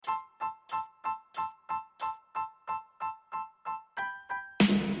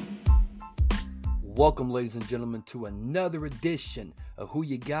Welcome, ladies and gentlemen, to another edition of Who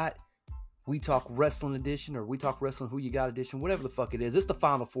You Got. We Talk Wrestling edition, or We Talk Wrestling Who You Got edition, whatever the fuck it is. It's the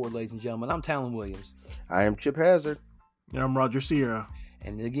Final Four, ladies and gentlemen. I'm Talon Williams. I am Chip Hazard. And I'm Roger Sierra.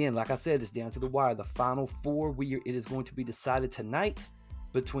 And again, like I said, it's down to the wire. The Final Four, it is going to be decided tonight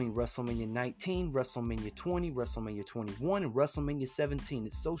between WrestleMania 19, WrestleMania 20, WrestleMania 21, and WrestleMania 17.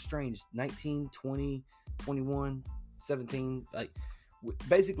 It's so strange. 19, 20, 21, 17. Like,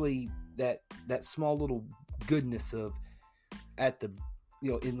 basically, that small little goodness of at the,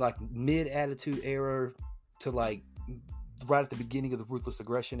 in like mid Attitude Era to like right at the beginning of the Ruthless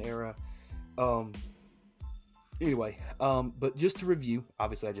Aggression era. Anyway, but just to review,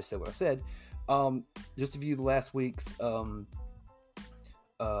 obviously I just said what I said. Just to review the last week's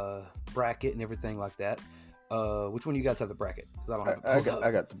bracket and everything like that. Which one do you guys have the bracket? 'Cause I don't have it. I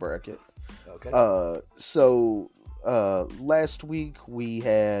got the bracket. Okay. So last week we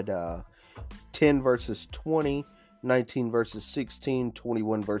had 10 versus 20, 19 versus 16,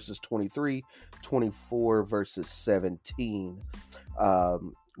 21 versus 23, 24 versus 17.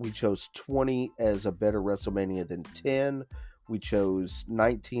 We chose 20 as a better WrestleMania than 10. We chose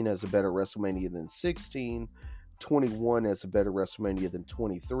 19 as a better WrestleMania than 16, 21 as a better WrestleMania than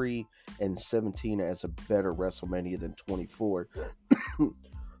 23, and 17 as a better WrestleMania than 24.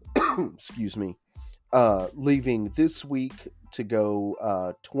 Excuse me. Leaving this week to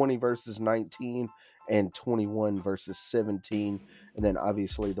go 20 versus 19 and 21 versus 17. And then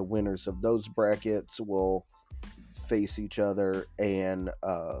obviously the winners of those brackets will face each other, and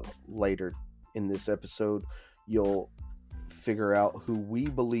later in this episode you'll figure out who we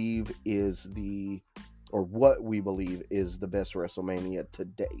believe is what we believe is the best WrestleMania to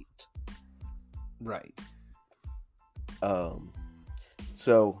date. Right.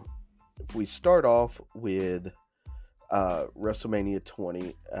 So if we start off with WrestleMania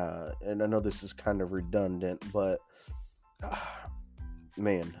 20, and I know this is kind of redundant, but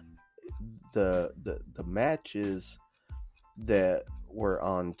man, the matches that were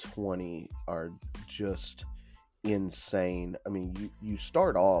on 20 are just insane. I mean, you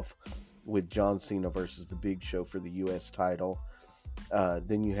start off with John Cena versus The Big Show for the U.S. title.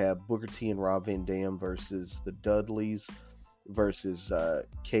 Then you have Booker T and Rob Van Dam versus the Dudleys versus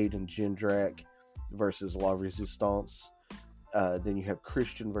Cade and Jindrak versus La Resistance. Then you have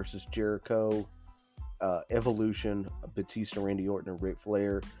Christian versus Jericho. Evolution, Batista, Randy Orton, and Ric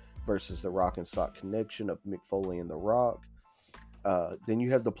Flair versus the Rock and Sock Connection of Mick Foley and The Rock. Then you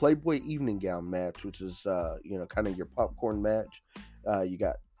have the Playboy Evening Gown match, which is kind of your popcorn match. You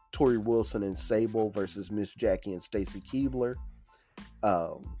got Tori Wilson and Sable versus Miss Jackie and Stacy Keibler.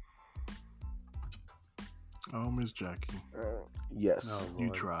 Miss Jackie. Yes. Oh, you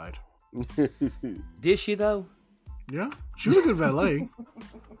Lord. tried. Did she though? Yeah, she was a good valet.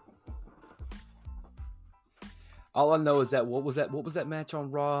 All I know is that what was that match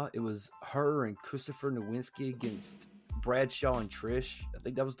on Raw? It was her and Christopher Nowinski against Bradshaw and Trish. I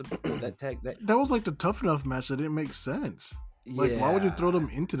think that was that tag. That was like the Tough Enough match that didn't make sense. Like, why would you throw them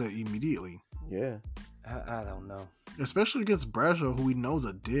into that immediately? Yeah. I don't know. Especially against Bradshaw, who we know is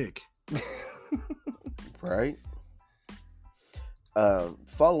a dick. Right.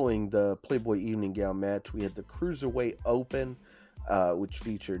 Following the Playboy Evening Gown match, we had the Cruiserweight Open, which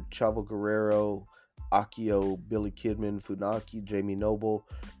featured Chavo Guerrero, Akio, Billy Kidman, Funaki, Jamie Noble,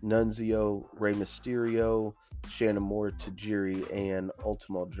 Nunzio, Rey Mysterio, Shannon Moore, Tajiri, and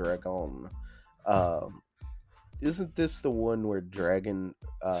Ultimo Dragon. Isn't this the one where Dragon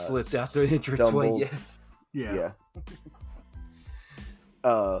slipped out the entranceway? Yes. Yeah.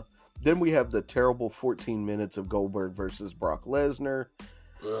 Then we have the terrible 14 minutes of Goldberg versus Brock Lesnar.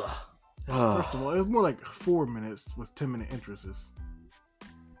 First of all, it was more like 4 minutes with 10-minute entrances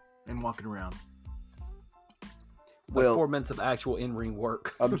and walking around. Well, 4 minutes of actual in-ring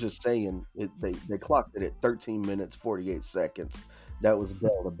work. I'm just saying, they clocked it at 13 minutes, 48 seconds. That was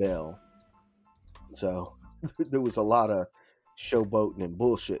bell to bell. So there was a lot of showboating and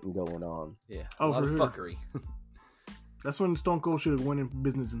bullshitting going on. Yeah, a lot of fuckery. That's when Stone Cold should have went in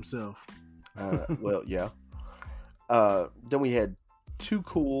business himself. Well, yeah. Then we had Too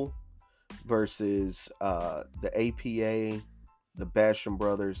Cool versus the APA, the Basham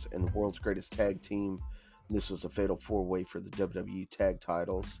Brothers, and the World's Greatest Tag Team. This was a fatal four-way for the WWE tag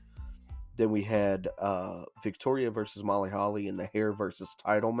titles. Then we had Victoria versus Molly Holly in the hair versus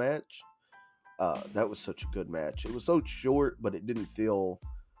title match. That was such a good match. It was so short, but it didn't feel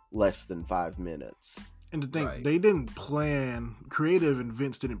less than 5 minutes. And to think, Right. They didn't plan, Creative and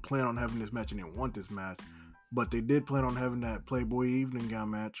Vince didn't plan on having this match and didn't want this match, but they did plan on having that Playboy Evening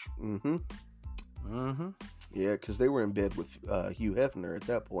Gown match. Mm-hmm. Mm-hmm. Yeah, because they were in bed with Hugh Hefner at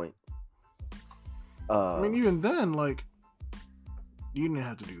that point. I mean, even then, like, you didn't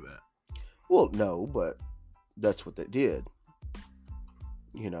have to do that. Well, no, but that's what they did.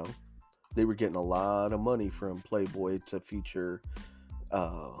 You know, they were getting a lot of money from Playboy to feature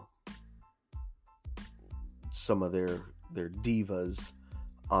some of their divas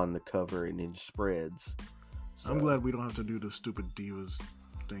on the cover and in spreads. So, I'm glad we don't have to do the stupid divas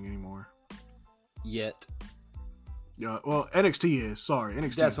thing anymore. Yet. Yeah, well, NXT is. Sorry,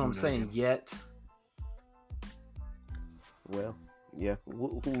 NXT. That's what I'm saying. Yet. Well, yeah,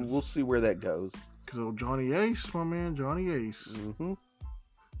 we'll see where that goes. Because old Johnny Ace, my man, Johnny Ace. Mm-hmm.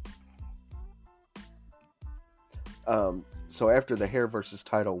 So after the hair versus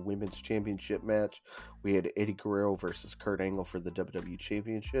title women's championship match, we had Eddie Guerrero versus Kurt Angle for the WWE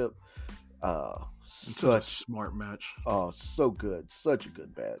Championship. Such a smart match. Oh, so good. Such a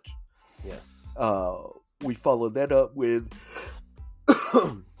good match. Yes. We followed that up with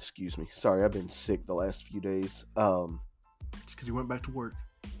excuse me. Sorry, I've been sick the last few days. Just because you went back to work.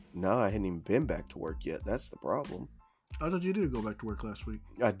 No, I hadn't even been back to work yet. That's the problem. I thought you did go back to work last week.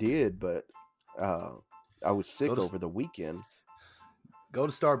 I did, but I was sick over the weekend. Go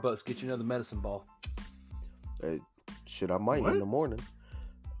to Starbucks, get you another medicine ball. Shit, I might What? in the morning.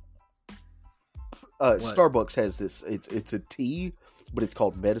 Starbucks has this. It's a tea, but it's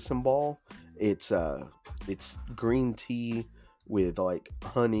called medicine ball. It's green tea with like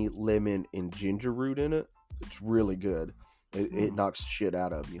honey, lemon, and ginger root in it. It's really good. It knocks shit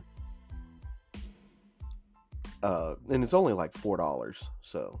out of you. And it's only like $4.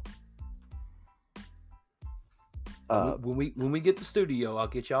 So when we get to the studio, I'll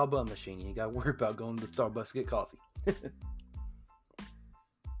get y'all a bum machine. You ain't got to worry about going to Starbucks to get coffee.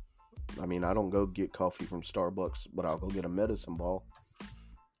 I mean, I don't go get coffee from Starbucks, but I'll go get a medicine ball.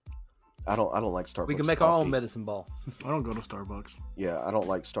 I don't like Starbucks. We can make coffee. our own medicine ball. I don't go to Starbucks. Yeah, I don't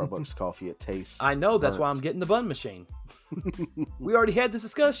like Starbucks coffee. It tastes. I know. That's burnt. why I'm getting the bun machine. We already had this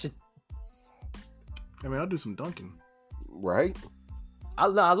discussion. I mean, I'll do some Dunkin'. Right? I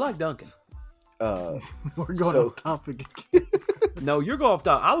like Dunkin'. We're going off topic. No, you're going off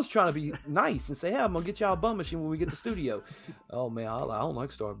topic. I was trying to be nice and say, hey, I'm going to get y'all a bun machine when we get to the studio. Oh, man, I don't like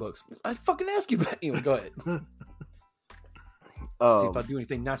Starbucks. I fucking ask you about it. Anyway, go ahead. See if I do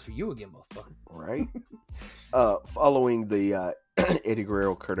anything nice for you again, motherfucker. Right? Following the Eddie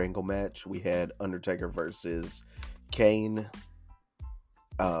Guerrero Kurt Angle match, we had Undertaker versus Kane.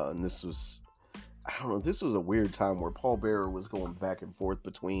 And this was, I don't know, this was a weird time where Paul Bearer was going back and forth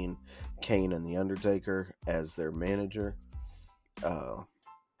between Kane and the Undertaker as their manager. But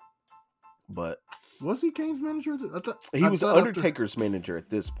was he Kane's manager? He was Undertaker's manager at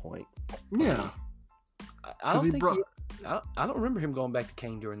this point. Yeah. I don't think I don't remember him going back to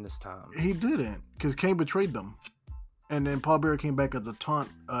Kane during this time. He didn't, because Kane betrayed them. And then Paul Bearer came back as a taunt,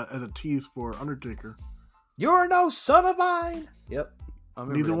 as a tease for Undertaker. You're no son of mine. Yep.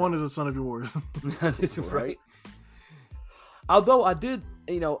 Neither one is a son of yours. Right. Although I did,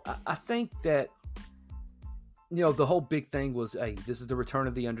 I think that, the whole big thing was, hey, this is the return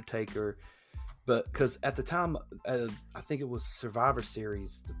of the Undertaker. But because at the time, I think it was Survivor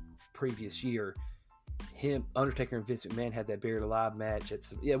Series the previous year, Undertaker and Vince McMahon had that Buried Alive match.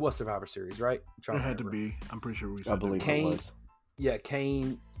 It was Survivor Series, right? It had to be. I'm pretty sure we said I believe Kane, it was. Yeah,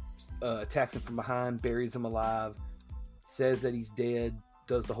 Kane attacks him from behind, buries him alive, says that he's dead,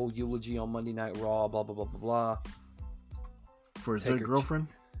 does the whole eulogy on Monday Night Raw, blah, blah, blah, blah, blah. For his dead girlfriend?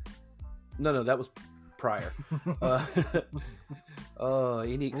 No, that was prior.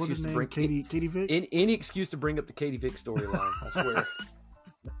 Any excuse to bring Katie Vick? Any excuse to bring up the Katie Vick storyline, I swear.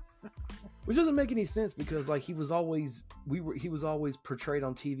 Which doesn't make any sense because like he was always portrayed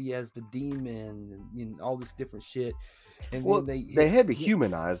on TV as the demon and all this different shit. And well, then they had to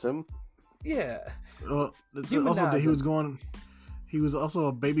humanize him. Yeah. Also, he was also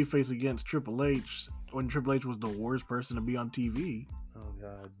a babyface against Triple H when Triple H was the worst person to be on TV. Oh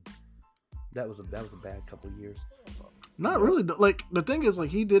God, that was a bad couple of years. Not really. Like the thing is,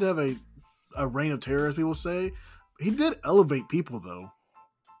 like he did have a reign of terror, as people say. He did elevate people, though.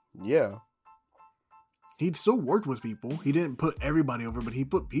 Yeah. He still worked with people. He didn't put everybody over, but he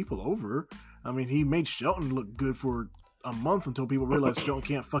put people over. I mean, he made Shelton look good for a month until people realized Shelton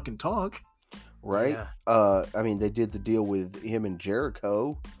can't fucking talk. Right? Yeah. I mean, they did the deal with him and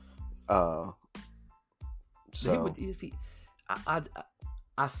Jericho. So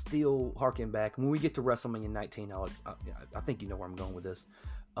I still harken back when we get to WrestleMania 19. I think you know where I'm going with this.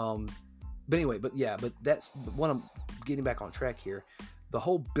 But anyway, but that's what I'm getting back on track here. The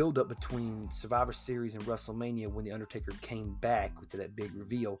whole build-up between Survivor Series and WrestleMania when The Undertaker came back to that big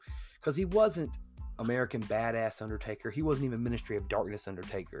reveal, because he wasn't American Badass Undertaker. He wasn't even Ministry of Darkness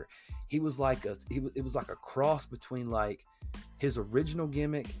Undertaker. He was like it was like a cross between like his original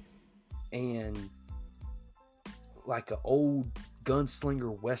gimmick and like an old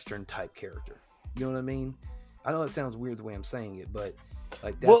gunslinger Western type character. You know what I mean? I know it sounds weird the way I'm saying it, but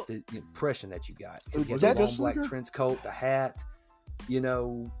like that's the impression that you got. He had the long black trench coat, the hat. You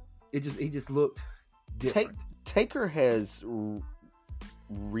know, he just looked different. Taker has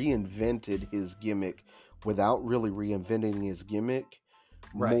reinvented his gimmick without really reinventing his gimmick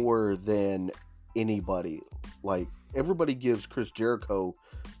more than anybody. Like, everybody gives Chris Jericho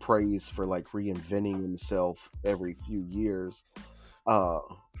praise for like reinventing himself every few years.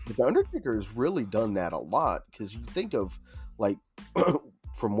 But the Undertaker has really done that a lot, because you think of like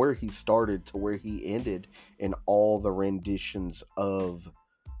from where he started to where he ended and all the renditions of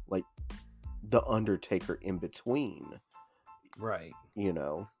like the Undertaker in between. Right. You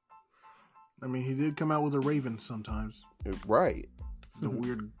know? I mean, he did come out with a raven sometimes. Right. The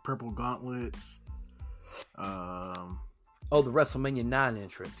weird purple gauntlets. Oh, the WrestleMania 9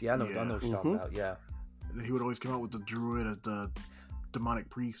 entrance. Yeah, I know what you're talking about. Yeah. And he would always come out with the druid as the demonic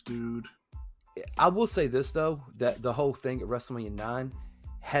priest dude. I will say this, though, that the whole thing at WrestleMania 9,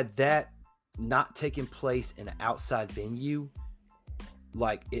 had that not taken place in an outside venue,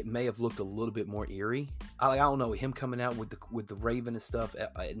 like, it may have looked a little bit more eerie. I don't know, him coming out with the Raven and stuff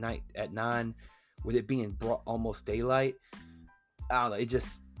at night at 9, with it being almost daylight. I don't know. It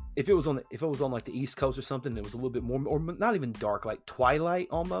just, if it was on like the East Coast or something, it was a little bit more, or not even dark, like twilight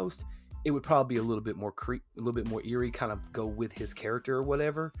almost. It would probably be a little bit more a little bit more eerie, kind of go with his character or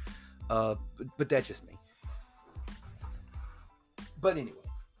whatever. But that's just me. But anyway,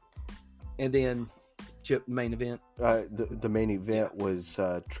 and then Chip, main event. The main event was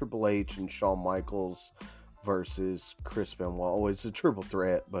Triple H and Shawn Michaels versus Chris Benoit. Oh, it's a triple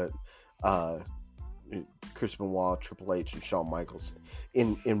threat, but Chris Benoit, Triple H, and Shawn Michaels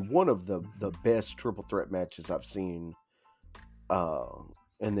in one of the best triple threat matches I've seen.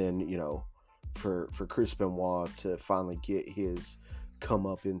 And then, you know, for Chris Benoit to finally get his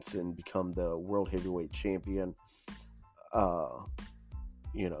comeuppance and become the world heavyweight champion.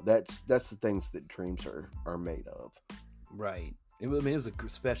 You know, that's the things that dreams are made of. Right. It was a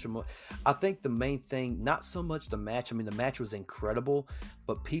special I think the main thing, not so much the match. I mean, the match was incredible,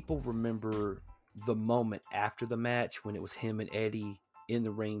 but people remember the moment after the match when it was him and Eddie in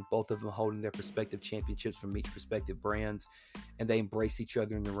the ring, both of them holding their respective championships from each respective brands, and they embrace each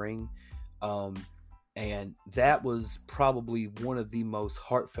other in the ring. And that was probably one of the most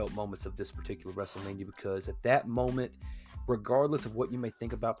heartfelt moments of this particular WrestleMania, because at that moment, regardless of what you may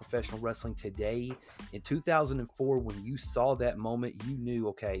think about professional wrestling today, in 2004, when you saw that moment, you knew,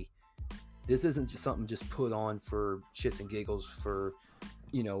 okay, this isn't just something just put on for shits and giggles for,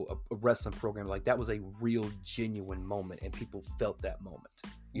 you know, a wrestling program. Like, that was a real, genuine moment, and people felt that moment.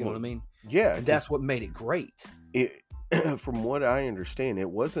 You know what I mean? Yeah. And that's what made it great. From what I understand, it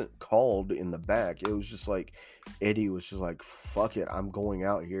wasn't called in the back. It was just like Eddie was just like, "Fuck it, I'm going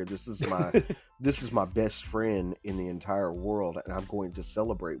out here. This is my this is my best friend in the entire world, and I'm going to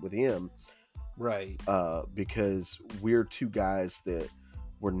celebrate with him." Right. Because we're two guys that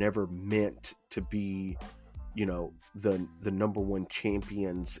were never meant to be, you know, the number one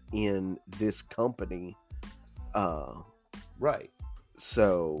champions in this company. Right.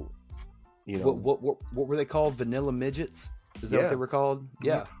 So, you know, what were they called? Vanilla midgets? Is that what they were called?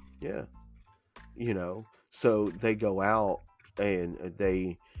 Yeah. Yeah. You know, so they go out and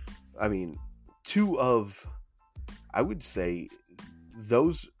I mean, I would say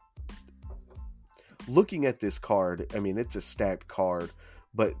those, looking at this card, I mean, it's a stacked card,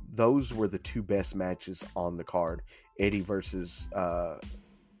 but those were the two best matches on the card. Eddie versus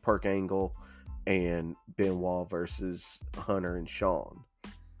Perk Angle, and Benoit versus Hunter and Shawn.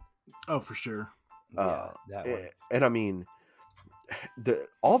 Oh, for sure. That way. And I mean,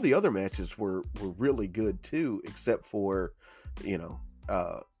 all the other matches were really good too, except for, you know,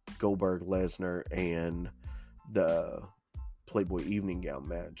 Goldberg, Lesnar, and the Playboy Evening Gown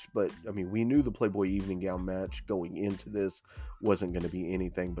match. But I mean, we knew the Playboy Evening Gown match going into this wasn't going to be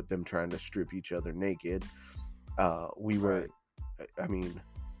anything but them trying to strip each other naked. We were, I mean,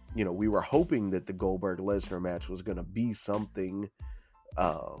 you know, we were hoping that the Goldberg Lesnar match was going to be something,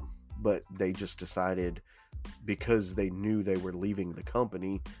 but they just decided, because they knew they were leaving the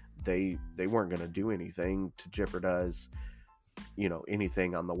company, they weren't going to do anything to jeopardize, you know,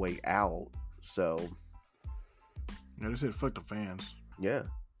 anything on the way out. So yeah, they said fuck the fans. Yeah.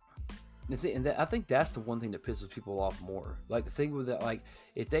 I think that's the one thing that pisses people off more. Like the thing with that, like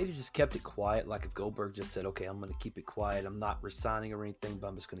if they just kept it quiet, like if Goldberg just said, "Okay, I'm going to keep it quiet. I'm not resigning or anything, but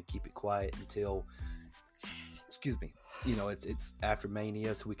I'm just going to keep it quiet until, excuse me, it's after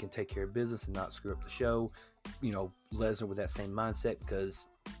Mania, so we can take care of business and not screw up the show." Lesnar with that same mindset, because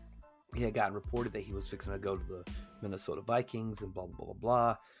he had gotten reported that he was fixing to go to the Minnesota Vikings and blah blah blah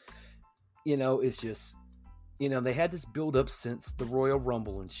blah. It's just. They had this build up since the Royal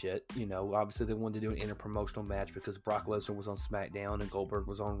Rumble and shit. Obviously they wanted to do an interpromotional match because Brock Lesnar was on SmackDown and Goldberg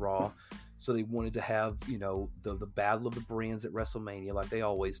was on Raw. So they wanted to have, the battle of the brands at WrestleMania like they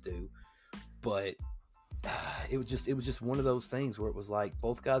always do. But it was just one of those things where it was like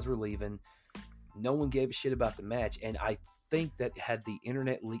both guys were leaving. No one gave a shit about the match. And I think that had the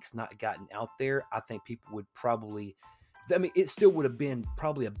internet leaks not gotten out there, I think people would probably... it still would have been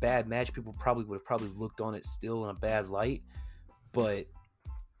probably a bad match. People would have looked on it still in a bad light, but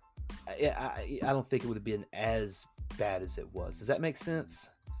I don't think it would have been as bad as it was. Does that make sense?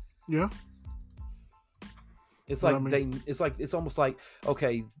 Yeah. It's it's almost like,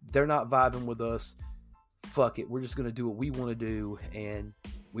 okay, they're not vibing with us. Fuck it. We're just going to do what we want to do. And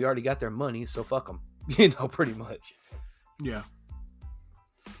we already got their money. So fuck them, pretty much. Yeah.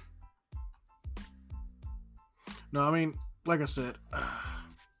 No, like I said,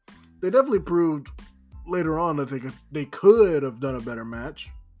 they definitely proved later on that they could have done a better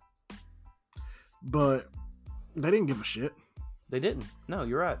match, but they didn't give a shit. They didn't. No,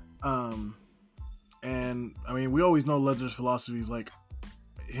 you're right. And we always know Lesnar's philosophy is like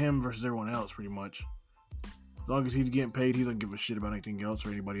him versus everyone else, pretty much. As long as he's getting paid, he doesn't give a shit about anything else or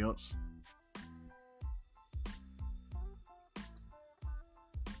anybody else.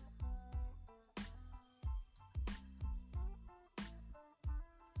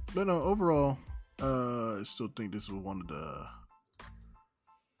 But no, overall, I still think this was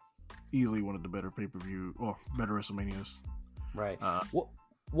easily one of the better pay-per-view or better WrestleManias. Right.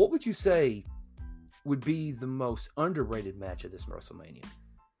 What would you say would be the most underrated match of this WrestleMania?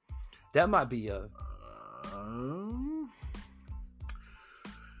 That might be a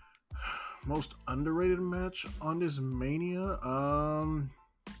most underrated match on this Mania.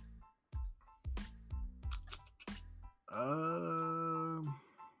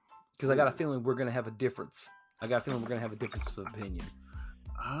 Because I got a feeling we're going to have a difference. I got a feeling we're going to have a difference of opinion.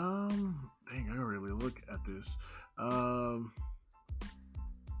 Dang, I gotta really look at this.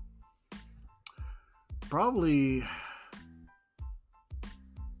 Probably.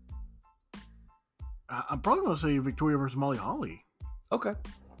 I'm probably going to say Victoria versus Molly Holly. Okay.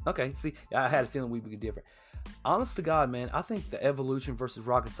 See, I had a feeling we'd be different. Honest to God, man, I think the Evolution versus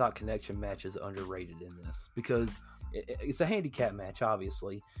Rock and Sock Connection match is underrated in this because it's a handicap match,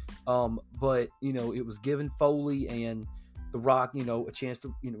 obviously. But, it was giving Foley and The Rock, a chance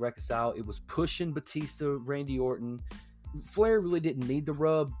to reconcile. It was pushing Batista, Randy Orton. Flair really didn't need the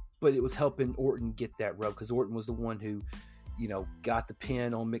rub, but it was helping Orton get that rub because Orton was the one who, got the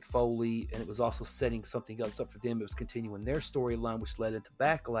pin on Mick Foley, and it was also setting something else up for them. It was continuing their storyline, which led into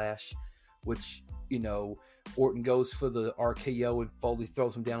Backlash, which, Orton goes for the RKO and Foley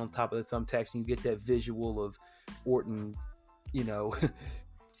throws him down on top of the thumbtacks, and you get that visual of Orton,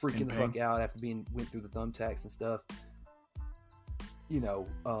 freaking the fuck out after went through the thumbtacks and stuff.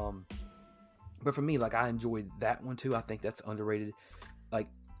 But for me, like, I enjoyed that one too. I think that's underrated. Like,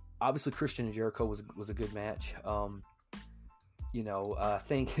 obviously Christian and Jericho was a good match. I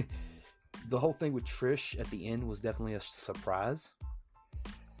think the whole thing with Trish at the end was definitely a surprise.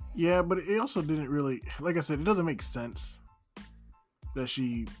 Yeah, but it also didn't really, like I said, it doesn't make sense that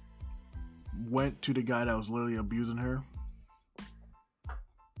she went to the guy that was literally abusing her.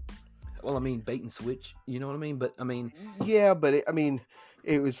 Well, bait and switch, you know what I mean? But, yeah, but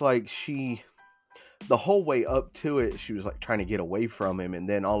it was like the whole way up to it, she was like trying to get away from him. And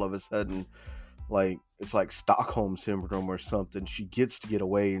then all of a sudden, like, it's like Stockholm Syndrome or something. She gets to get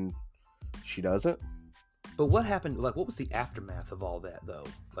away and she doesn't. But what happened? Like, what was the aftermath of all that, though?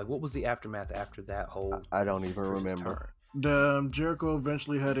 Like, what was the aftermath after that whole? I don't even remember. Jericho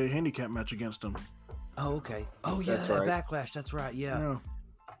eventually had a handicap match against him. Oh, okay. Oh, yeah, that's right. Backlash. That's right. Yeah.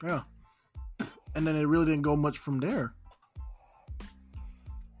 And then it really didn't go much from there.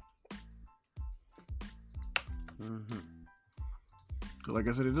 Mm-hmm. So, like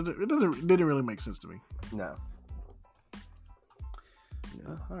I said, it didn't really make sense to me. No.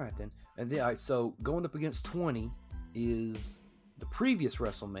 All right then. And then, all right, so going up against 20 is the previous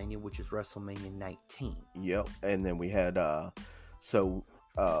WrestleMania, which is WrestleMania 19. Yep. And then we had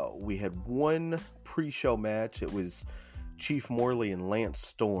we had one pre-show match. It was Chief Morley and Lance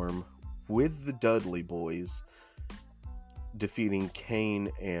Storm with the Dudley Boys defeating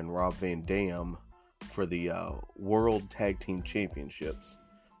Kane and Rob Van Dam for the World Tag Team Championships.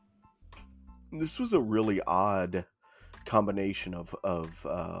 This was a really odd combination of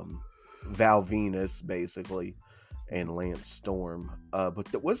Val Venus, basically, and Lance Storm.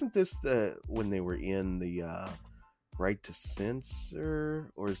 But wasn't this when they were in the Right to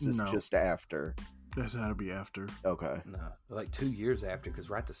Censor, or is this just after? This had to be after. Okay. No, like 2 years after, because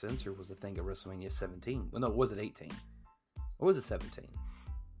Right to Censor was a thing at WrestleMania 17. Well, no, was it 18? Or was it 17?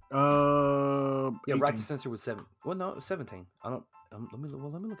 Yeah, 18. Right to Censor was 7. Well, no, it was 17. I don't. Let me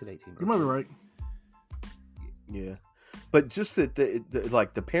look at 18. You might be right. Yeah, but just that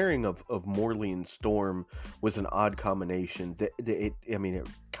the pairing of Morley and Storm was an odd combination. It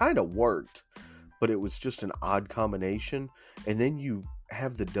kind of worked, but it was just an odd combination. And then you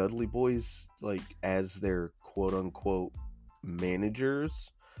have the Dudley Boys like as their quote unquote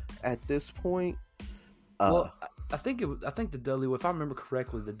managers at this point. Well, I think the Dudley, if I remember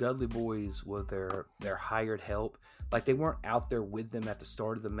correctly, the Dudley Boys was their hired help. Like, they weren't out there with them at the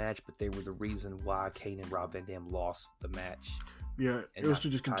start of the match, but they were the reason why Kane and Rob Van Dam lost the match. Yeah, it was to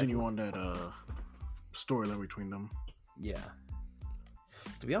just continue on that storyline between them. Yeah.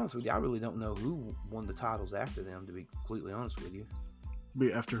 To be honest with you, I really don't know who won the titles after them, to be completely honest with you.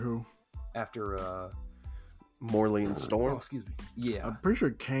 Be after who? After Morley and Storm? Oh, excuse me. Yeah. I'm pretty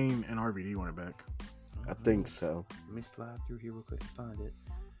sure Kane and RVD won it back. I think so. Let me slide through here real quick and find it.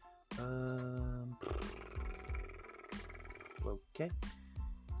 Okay.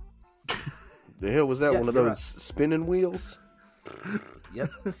 The hell was that? One of those right. spinning wheels? Yep.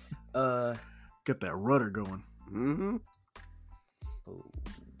 Get that rudder going. Mm-hmm.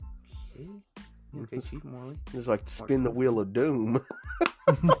 Okay, Chief Morley. It's like to spin the wheel of doom.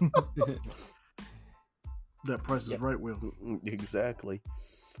 That Price is Right wheel. Exactly.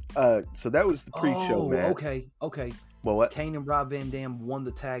 So that was the pre-show match. Okay. Well, what? Kane and Rob Van Dam won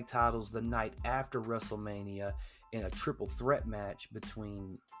the tag titles the night after WrestleMania in a triple threat match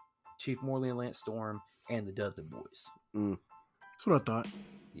between Chief Morley and Lance Storm and the Dudley Boys. That's what I thought.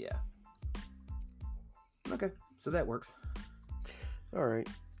 Yeah. Okay, so that works. All right.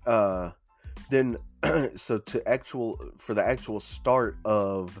 Then, so for the actual start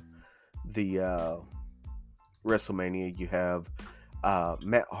of the WrestleMania, you have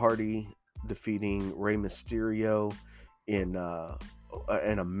Matt Hardy defeating Rey Mysterio in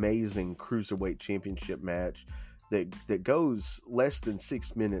an amazing Cruiserweight Championship match that goes less than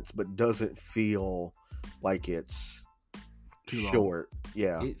 6 minutes, but doesn't feel like it's too short.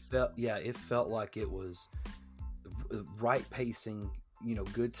 Yeah, it felt like it was right pacing,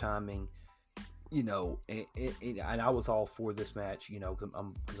 good timing, and I was all for this match, because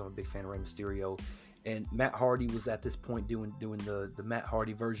I'm a big fan of Rey Mysterio. And Matt Hardy was at this point doing the Matt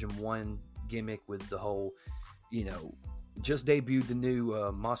Hardy version 1 gimmick with the whole, just debuted the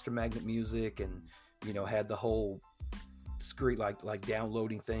new Monster Magnet music, and had the whole screen like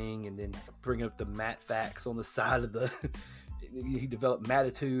downloading thing, and then bringing up the Matt facts on the side of the. He developed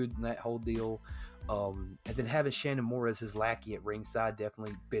Mattitude and that whole deal, and then having Shannon Moore as his lackey at ringside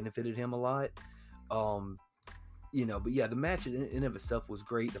definitely benefited him a lot. But yeah, the match in and of itself was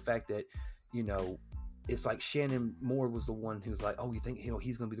great. The fact that it's like Shannon Moore was the one who was like, oh, you think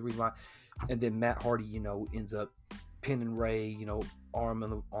he's going to be the reason why, and then Matt Hardy ends up pinning Ray, arm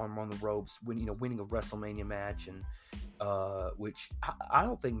on the ropes, winning a WrestleMania match, and which I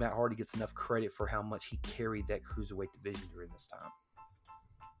don't think Matt Hardy gets enough credit for how much he carried that Cruiserweight division during this time.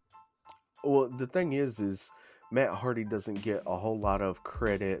 Well, the thing is Matt Hardy doesn't get a whole lot of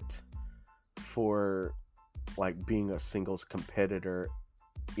credit for like being a singles competitor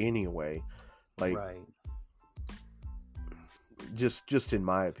anyway. Like, right. Just in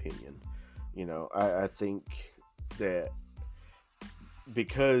my opinion, I think that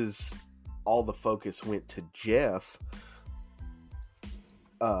because all the focus went to Jeff,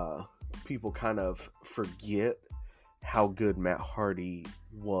 people kind of forget how good Matt Hardy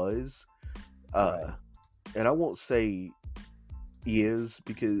was. Right. And I won't say is,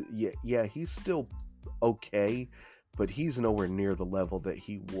 because yeah, he's still okay, but he's nowhere near the level that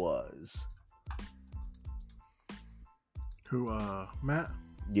he was. Who, Matt?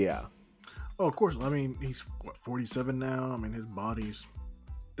 Yeah. Oh, of course. I mean, he's 47 now. I mean, his body's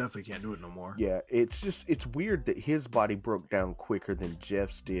definitely can't do it no more. Yeah, it's weird that his body broke down quicker than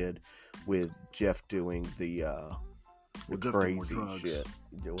Jeff's did, with Jeff doing the crazy shit.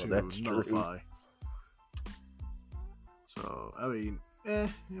 Well, that's true. So, I mean, yeah.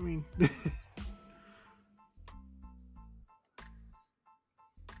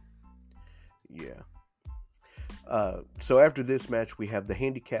 So after this match, we have the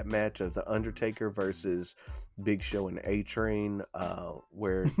handicap match of The Undertaker versus Big Show and A-Train,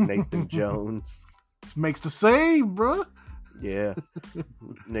 where Nathan Jones makes the save, bruh. Yeah.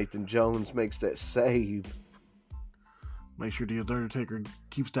 Nathan Jones makes that save. Make sure the Undertaker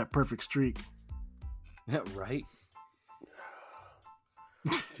keeps that perfect streak. Yeah, right.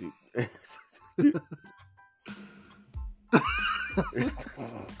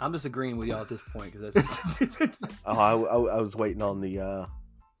 I'm just agreeing with y'all at this point because that's. I was waiting on the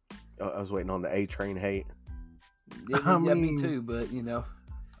A-Train hate. Yeah, me too. But you know,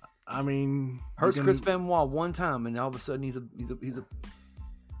 I mean, hurts Chris Benoit one time, and all of a sudden he's a.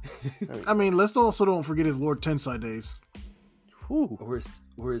 I mean, let's also don't forget his Lord Tensai days. Or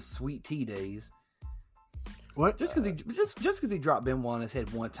his sweet tea days. What? Just because he dropped Benoit on his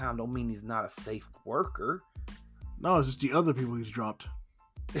head one time, don't mean he's not a safe worker. No, it's just the other people he's dropped.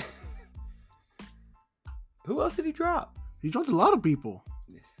 Who else did he drop? He dropped a lot of people.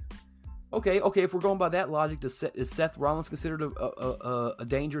 Okay. If we're going by that logic, is Seth Rollins considered a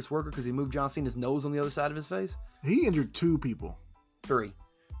dangerous worker because he moved John Cena's nose on the other side of his face? He injured 2 people. 3.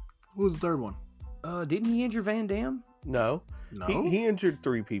 Who was the third one? Didn't he injure Van Damme? No. He injured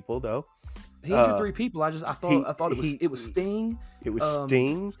 3 people though. He injured 3 people. I thought it was Sting. It was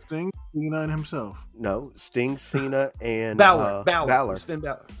Sting, Cena, and himself. No, Sting, Cena, and Balor. Balor. It was Finn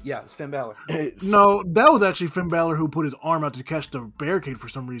Balor. Yeah, it was Finn Balor. No, that was actually Finn Balor who put his arm out to catch the barricade for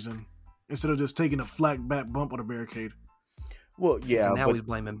some reason, instead of just taking a flat back bump on a barricade. Well, yeah. So now he's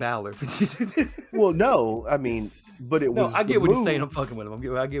blaming Balor. Well, no, I mean, but it was. I get what he's saying. I'm fucking with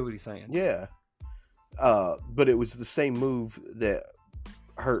him. I get what he's saying. Yeah. But it was the same move that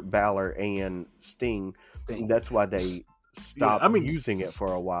hurt Balor and Sting. That's why they stopped using it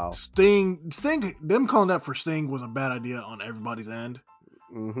for a while. Sting, them calling that for Sting was a bad idea on everybody's end.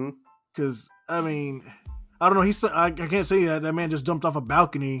 Mm-hmm. Because, I mean, I don't know. I can't say that man just jumped off a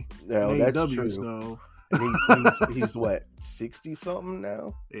balcony. No, that's AEW, true. So. And he's what, 60-something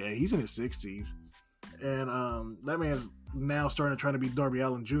now? Yeah, he's in his 60s. And that man's now starting to try to be Darby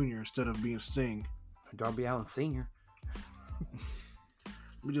Allin Jr. instead of being Sting. Darby Allin Sr.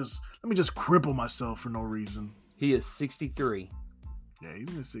 Let me just cripple myself for no reason. He is 63. Yeah, he's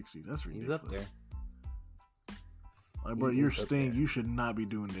in his 60s. That's ridiculous. He's up there. Like, bro, you're Sting. You should not be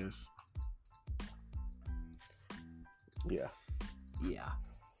doing this. Yeah. Yeah.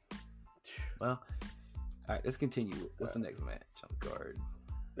 Well, all right, let's continue. What's the next match on the card?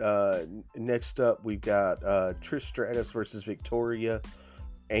 Next up, we've got Trish Stratus versus Victoria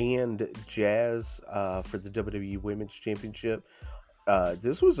and Jazz for the WWE Women's Championship.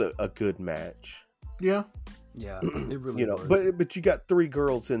 This was a good match. Yeah, it really was. But you got 3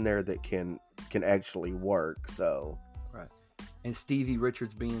 girls in there that can actually work. So right, and Stevie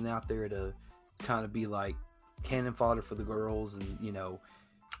Richards being out there to kind of be like cannon fodder for the girls, and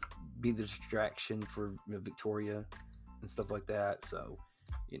be the distraction for Victoria and stuff like that. So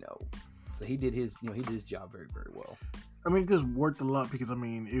so he did his job very, very well. I mean, it just worked a lot because, I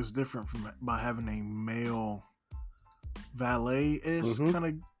mean, it was different by having a male valet-esque kind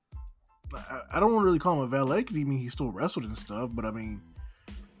of. I don't want to really call him a valet because he still wrestled and stuff, but I mean,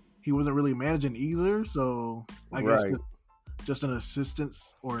 he wasn't really managing either. So I guess just an assistant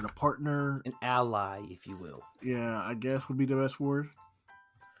or a partner, an ally, if you will. Yeah, I guess would be the best word.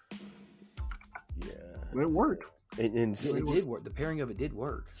 Yeah, but it worked. And it did work. The pairing of it did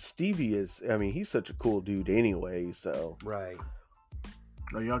work. Stevie he's such a cool dude anyway, so. Right.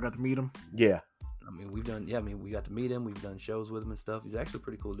 Oh, y'all got to meet him? Yeah. I mean, we got to meet him. We've done shows with him and stuff. He's actually a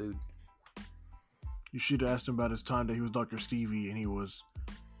pretty cool dude. You should have asked him about his time that he was Dr. Stevie and he was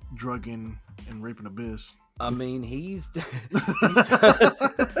drugging and raping Abyss. I mean, he's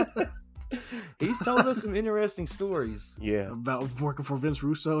told us some interesting stories. Yeah. About working for Vince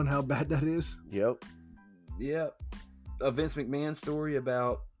Russo and how bad that is. Yep. Yeah, a Vince McMahon story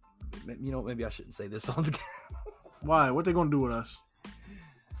about, maybe I shouldn't say this on the camera. Why? What they gonna do with us?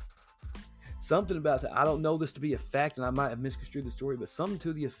 Something about that. I don't know this to be a fact, and I might have misconstrued the story, but something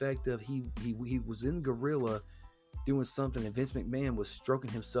to the effect of he was in Gorilla doing something, and Vince McMahon was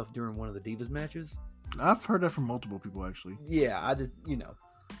stroking himself during one of the Divas matches. I've heard that from multiple people, actually. Yeah, I just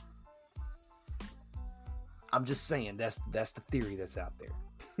I'm just saying that's the theory that's out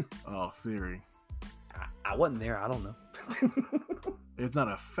there. Oh, theory. I wasn't there. I don't know. It's not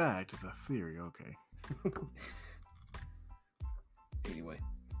a fact. It's a theory. Okay. Anyway.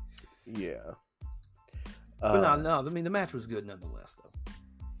 Yeah. But no. I mean, the match was good nonetheless,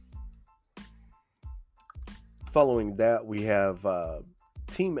 though. Following that, we have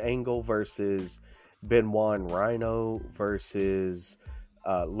Team Angle versus Benoit and Rhino versus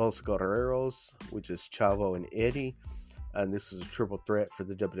Los Guerreros, which is Chavo and Eddie. And this is a triple threat for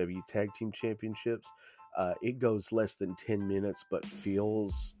the WWE Tag Team Championships. It goes less than 10 minutes, but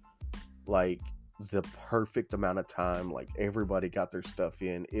feels like the perfect amount of time. Like everybody got their stuff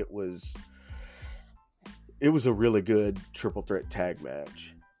in. It was a really good triple threat tag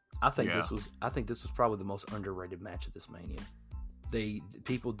match. I think this was probably the most underrated match of this Mania.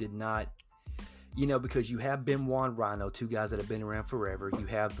 People did not, because you have Benoit and Rhino, two guys that have been around forever. You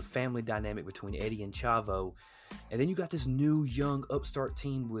have the family dynamic between Eddie and Chavo, and then you got this new young upstart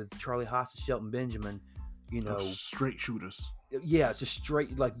team with Charlie Haas and Shelton Benjamin. Straight shooters. Yeah, it's just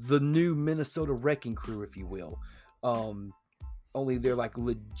straight, like the new Minnesota Wrecking Crew, if you will. Only they're like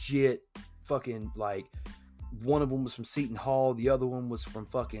legit fucking, like, one of them was from Seton Hall, the other one was from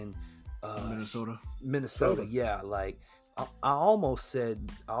fucking Minnesota. Yeah, like I almost said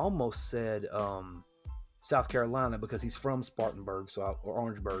South Carolina because he's from Spartanburg, or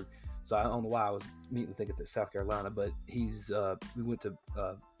Orangeburg. So I don't know why I was immediately thinking that South Carolina, but we went to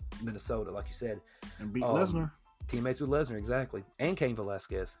Minnesota, like you said, and beat Lesnar. Teammates with Lesnar, exactly, and Cain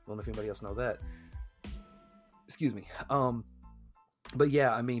Velasquez. I don't know if anybody else know that. Excuse me. But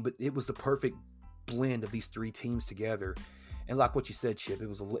yeah, I mean, but it was the perfect blend of these three teams together, and like what you said, Chip,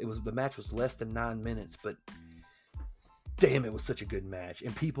 the match was less than 9 minutes, but damn, it was such a good match.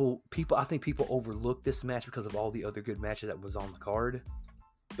 And I think people overlooked this match because of all the other good matches that was on the card.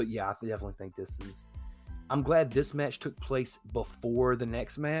 But yeah, I definitely think I'm glad this match took place before the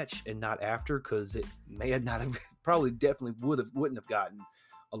next match and not after, because it may have not have definitely wouldn't have gotten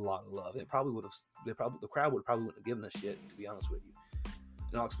a lot of love. It probably would have. The crowd wouldn't have given a shit, to be honest with you.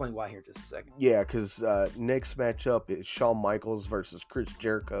 And I'll explain why here in just a second. Yeah, because next matchup is Shawn Michaels versus Chris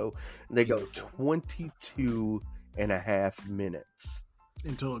Jericho. And they go 22 and a half minutes.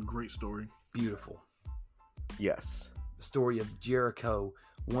 Until a great story. Beautiful. Yes. The story of Jericho,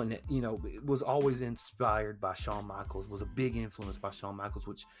 one that, it was always inspired by Shawn Michaels, was a big influence by Shawn Michaels,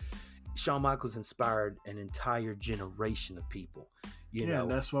 which Shawn Michaels inspired an entire generation of people. And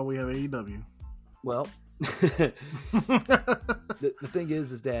that's why we have AEW. Well, the thing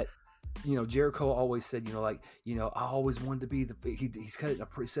is that Jericho always said, I always wanted to be he's said in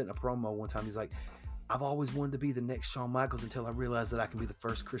a promo one time, he's like, I've always wanted to be the next Shawn Michaels until I realized that I can be the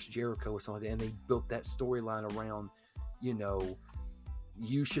first Chris Jericho or something like that. And they built that storyline around,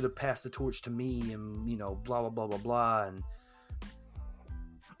 you should have passed the torch to me, and blah blah blah blah blah, and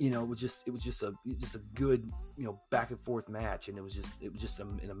it was just a good back and forth match, and it was just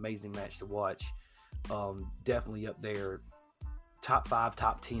an amazing match to watch. Definitely up there, top 5,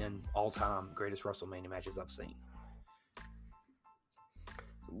 top 10 all time greatest WrestleMania matches I've seen.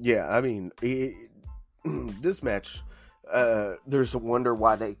 Yeah, I mean, this match, there's a wonder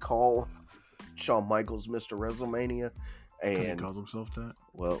why they call Shawn Michaels Mr. WrestleMania. And he calls himself that?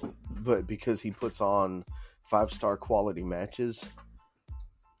 Well, but because he puts on 5-star quality matches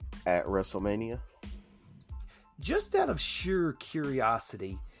at WrestleMania. Just out of sheer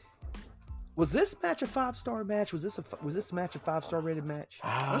curiosity, was this match a 5-star match? Was this match a 5-star rated match?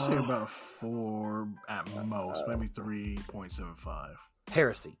 I'd say about a 4 at most, maybe 3.75.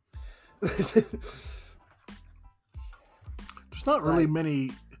 Heresy. There's not really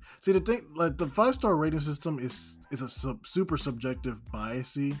many. See, the thing, like the 5-star rating system is a super subjective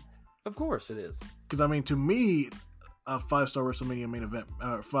biasy. Of course it is. Because I mean, to me, a 5-star WrestleMania main event,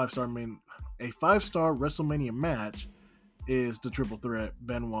 a 5-star WrestleMania match is the triple threat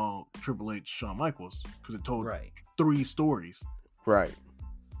Benoit, Triple H, Shawn Michaels, because it told 3 stories. Right.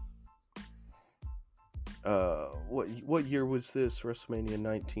 What year was this? WrestleMania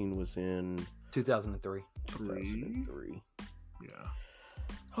 19 was in 2003. 2003. Yeah.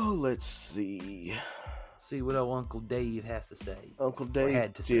 Oh, let's see. See what old Uncle Dave has to say. Uncle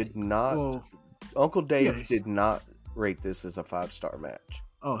Dave did not rate this as a 5-star match.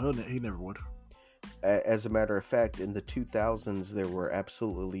 Oh, he never would. As a matter of fact, in the 2000s, there were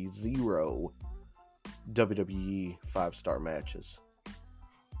absolutely 0 WWE 5-star matches.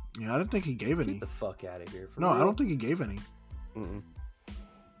 Yeah, I didn't think he gave any. Get the fuck out of here. No, real? I don't think he gave any. Mm-mm.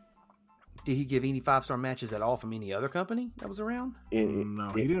 Did he give any 5-star matches at all from any other company that was around? No,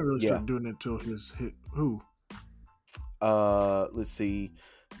 he didn't really start doing it until his hit. Who? Let's see.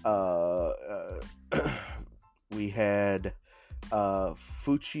 We had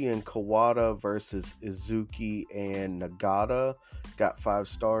Fuchi and Kawada versus Izuki and Nagata. Got 5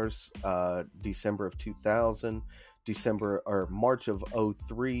 stars. December of 2000. March of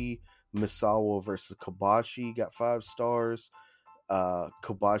 03. Misawa versus Kobashi got 5 stars.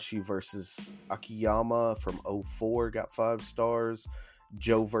 Kobashi versus Akiyama from 04 got 5 stars.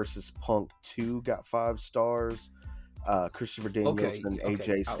 Joe versus Punk 2 got 5 stars. Christopher Daniels and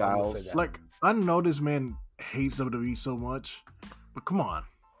AJ Styles. Like, I know this man hates WWE so much, but come on.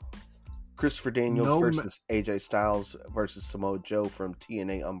 Christopher Daniels versus AJ Styles versus Samoa Joe from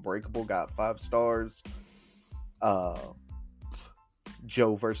TNA Unbreakable got 5 stars.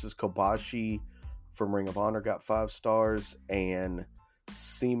 Joe versus Kobashi from Ring of Honor got 5 stars, and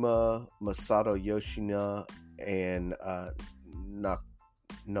Sima, Masato Yoshina, and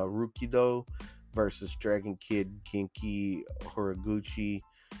Narukido versus Dragon Kid, Genki Horiguchi,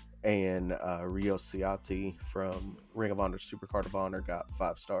 and Ryo Seati from Ring of Honor Supercard of Honor got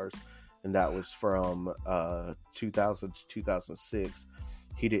 5 stars, and that was from 2000 to 2006.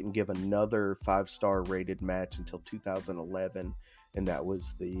 He didn't give another 5-star rated match until 2011, and that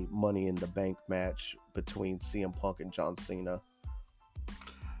was the Money in the Bank match between CM Punk and John Cena.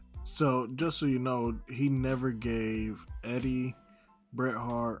 So, just so you know, he never gave Eddie, Bret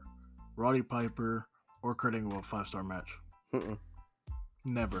Hart, Roddy Piper, or Kurt Angle a 5-star match. Mm-mm.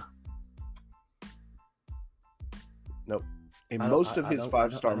 Never. Nope. And most of his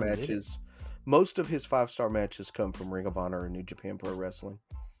 5-star matches come from Ring of Honor and New Japan Pro Wrestling.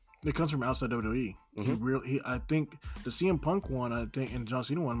 It comes from outside WWE. Mm-hmm. I think the CM Punk one, and John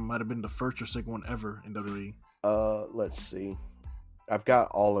Cena one might have been the first or second one ever in WWE. Let's see. I've got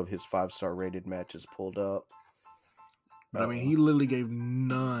all of his 5-star rated matches pulled up. But I mean, he literally gave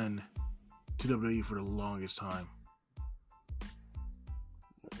none to WWE for the longest time.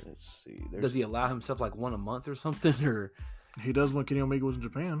 Let's see. Does he allow himself like one a month or something? Or he does when Kenny Omega was in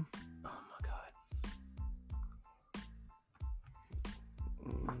Japan. Oh my god.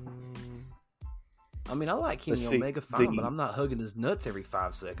 I mean, I like Kenny Omega fine, but I'm not hugging his nuts every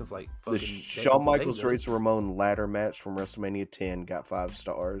 5 seconds. Like fucking the Shawn Michaels Razor Ramon ladder match from WrestleMania 10 got 5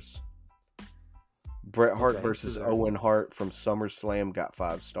 stars. Bret Hart versus Owen Hart from SummerSlam got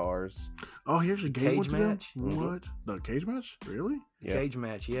 5 stars. Oh, he actually gave one to them? Mm-hmm. What? The cage match? Really? Yeah. Cage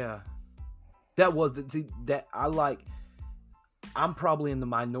match, yeah. That was that I like. I'm probably in the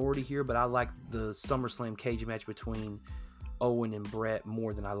minority here, but I like the SummerSlam cage match between Owen and Bret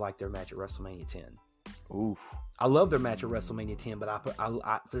more than I like their match at WrestleMania 10. Oof. I love their match at WrestleMania 10, but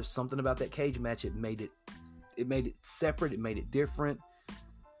I there's something about that cage match. It made it separate. It made it different.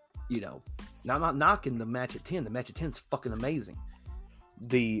 You know, now I'm not knocking the match at 10. The match at 10 is fucking amazing.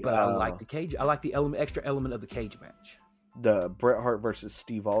 But I like the cage. I like the extra element of the cage match. The Bret Hart versus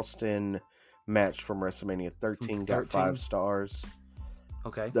Steve Austin match from WrestleMania 13 got 5 stars.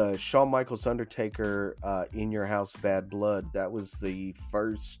 Okay. The Shawn Michaels Undertaker In Your House Bad Blood, that was the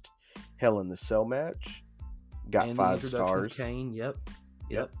first Hell in the Cell match, got 5 stars. Kane, yep.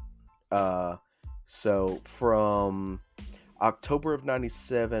 So from October of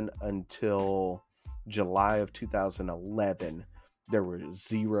 97 until July of 2011, there were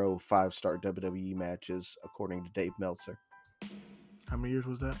 0 5-star WWE matches, according to Dave Meltzer. How many years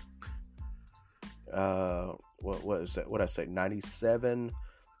was that? What is that? What I say? 97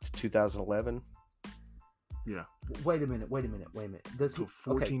 to 2011. Yeah. Wait a minute. Does he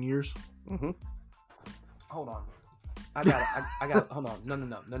 14 years? Mm-hmm. Hold on. I got it. Hold on.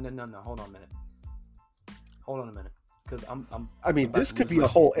 No. Hold on a minute. Because I mean, this could be a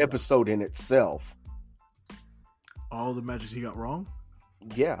whole episode in itself. All the matches he got wrong?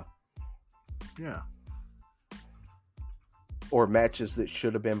 Yeah. Yeah. Or matches that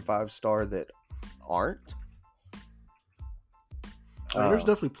should have been 5-star that aren't. There's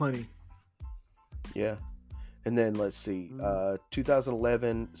definitely plenty. Yeah. And then let's see.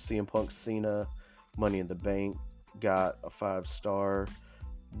 2011, CM Punk Cena Money in the Bank got a 5-star.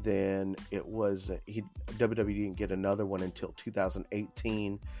 Then it was WWE didn't get another one until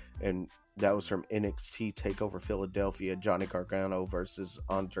 2018, and that was from NXT TakeOver Philadelphia, Johnny Gargano versus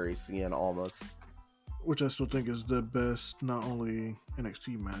Andre Cien Almas, which I still think is the best, not only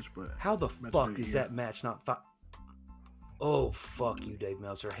NXT match, but how the fuck is that match not? Oh fuck you, Dave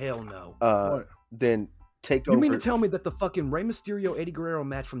Meltzer! Hell no. Then TakeOver. You mean to tell me that the fucking Rey Mysterio Eddie Guerrero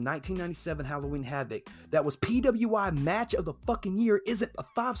match from 1997 Halloween Havoc that was PWI match of the fucking year isn't a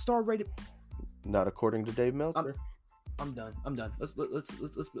 5-star rated? Not according to Dave Meltzer. I'm done. Let's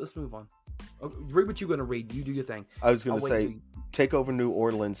move on. Read what you're gonna read. You do your thing. I was gonna say TakeOver New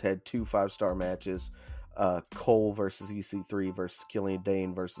Orleans had 2 5-star matches. Cole versus EC3 versus Killian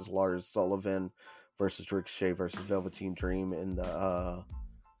Dane versus Lars Sullivan versus Ricochet versus Velveteen Dream in the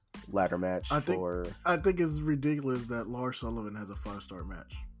ladder match. I think it's ridiculous that Lars Sullivan has a 5-star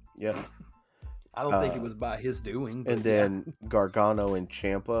match. Yeah. I don't think it was by his doing. And then Gargano and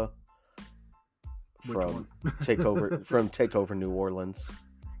Ciampa from TakeOver New Orleans.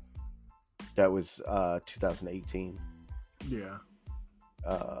 That was 2018. Yeah.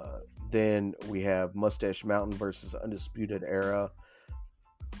 Then we have Mustache Mountain versus Undisputed Era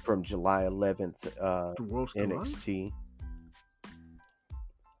from July 11th, NXT.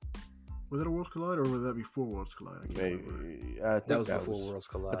 Was that a Worlds Collide or was that before Worlds Collide? I think that was before Worlds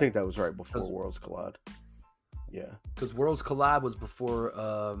Collide. I think that was right before Worlds Collide. Yeah. Because Worlds Collide was before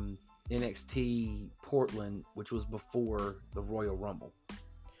NXT Portland, which was before the Royal Rumble.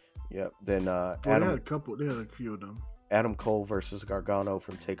 Yep. Then they had a few of them. Adam Cole versus Gargano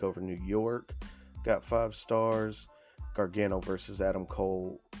from TakeOver New York got 5 stars. Gargano versus Adam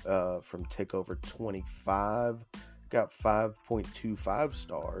Cole from TakeOver 25 got 5.25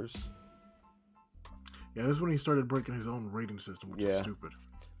 stars. Yeah, this is when he started breaking his own rating system, which is stupid.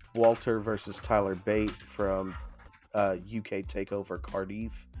 Walter versus Tyler Bate from UK TakeOver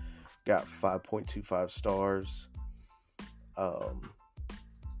Cardiff got 5.25 stars.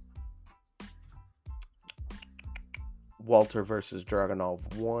 Walter versus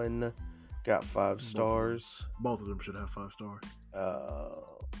Dragunov 1 got 5 stars. Both of them should have 5 stars.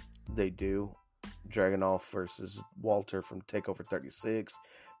 They do. Dragunov versus Walter from TakeOver 36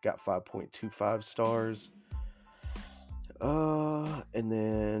 got 5.25 stars. And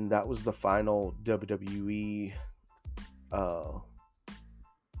then that was the final WWE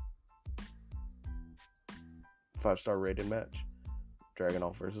 5-star rated match.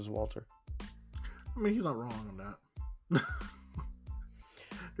 Dragunov versus Walter. I mean, he's not wrong on that.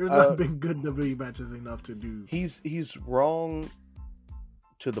 There's not been good WWE matches enough to do. He's wrong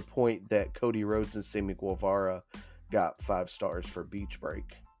to the point that Cody Rhodes and Sammy Guevara got 5 stars for Beach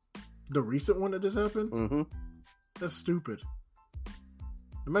Break. The recent one that just happened? Mm-hmm. That's stupid.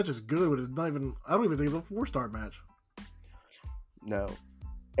 The match is good, but it's not even... I don't even think it's a 4-star match. No.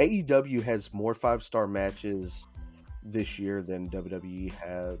 AEW has more 5-star matches this year than WWE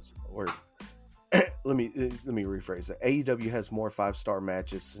has, or... let me rephrase it. AEW has more 5-star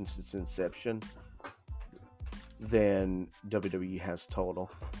matches since its inception than WWE has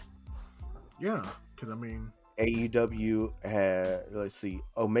total. Yeah, because I mean, AEW had, let's see,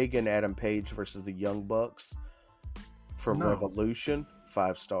 Omega and Adam Page versus the Young Bucks from Revolution,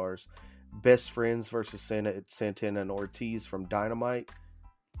 5 stars. Best Friends versus Santana and Ortiz from Dynamite,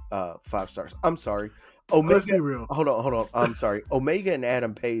 5 stars. I'm sorry. Omega, let's be real. Hold on. I'm sorry. Omega and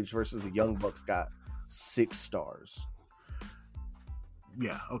Adam Page versus the Young Bucks got 6 stars.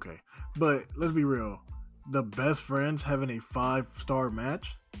 Yeah, okay. But let's be real. The Best Friends having a 5-star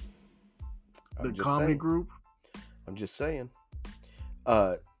match? The comedy group? I'm just saying.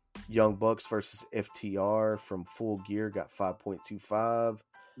 Young Bucks versus FTR from Full Gear got 5.25.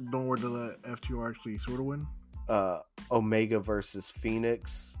 Don't worry to let FTR actually sort of win. Omega versus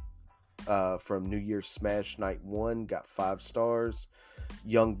Phoenix from New Year's Smash Night 1 got 5 stars.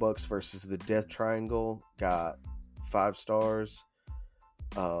 Young Bucks versus the Death Triangle got 5 stars.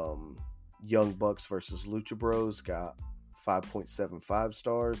 Young Bucks versus Lucha Bros got 5.75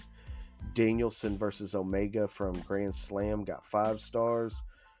 stars. Danielson versus Omega from Grand Slam got 5 stars.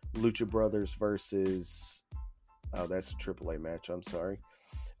 Lucha Brothers versus... Oh, that's a AAA match. I'm sorry.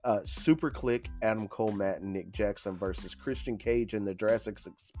 Super Click, Adam Cole, Matt, and Nick Jackson versus Christian Cage and the Jurassic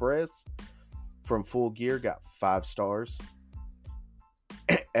Express from Full Gear got 5 stars.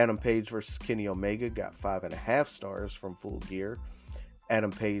 Adam Page versus Kenny Omega got 5.5 stars from Full Gear.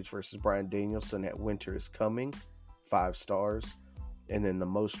 Adam Page versus Bryan Danielson at Winter is Coming, 5 stars. And then the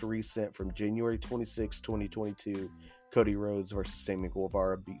most recent from January 26, 2022, Cody Rhodes versus Sammy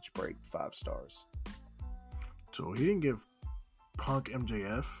Guevara, Beach Break, 5 stars. So he didn't give Punk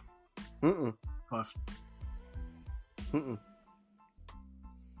MJF. Mm-mm.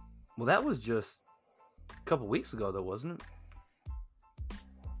 Well, that was just a couple weeks ago, though, wasn't it?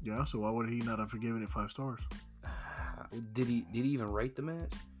 Yeah, so why would he not have forgiven it 5 stars? Did he even rate the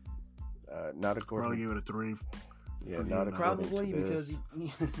match? Not according. Probably give it a 3. Yeah, not according probably to this.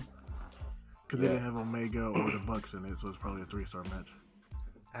 Because they didn't have Omega or the Bucks in it, so it's probably a 3-star match.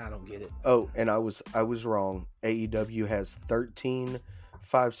 I don't get it. Oh, and I was wrong. AEW has 13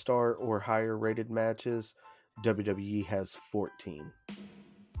 5-star or higher rated matches. WWE has 14.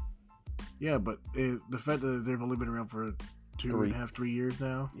 Yeah, but the fact that they've only been around for 2.5, 3 years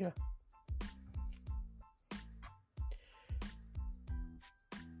now. Yeah.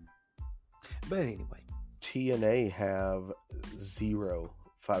 But anyway, TNA have 0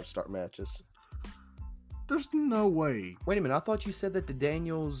 5-star matches. There's no way. Wait a minute. I thought you said that the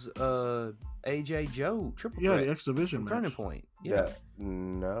Daniels, AJ Joe triple threat. Yeah, the X Division match. Turning Point. Yeah.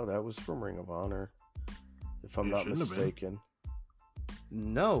 No, that was from Ring of Honor, if I'm not mistaken.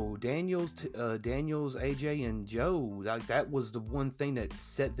 No, Daniels, AJ, and Joe. Like that was the one thing that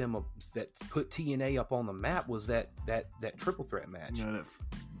set them up, that put TNA up on the map, was that triple threat match. Yeah,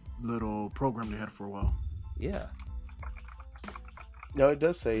 little program they had for a while. Yeah. No, it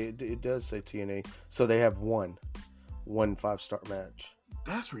does say TNA. So they have one 5-star match.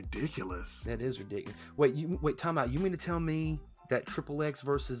 That's ridiculous. That is ridiculous. Wait, time out. You mean to tell me that Triple X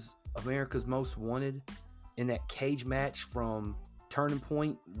versus America's Most Wanted in that cage match from Turning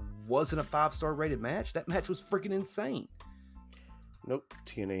Point wasn't a 5-star rated match? That match was freaking insane. Nope,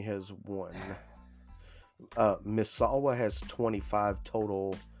 TNA has one. Misawa has 25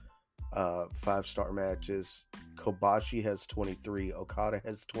 total 5-star matches. Kobashi has 23. Okada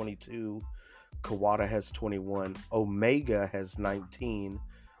has 22. Kawada has 21. Omega has 19.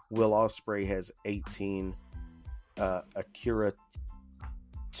 Will Ospreay has 18. Akira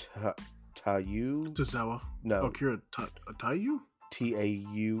Tozawa. No. Akira Tayu?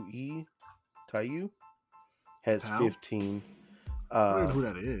 Taue. Tayu has How? 15. I don't know who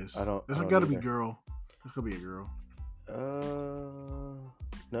that is. It's got to be girl. It's gonna be a girl.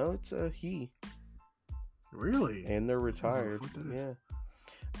 No, it's a he. Really? And they're retired. Yeah.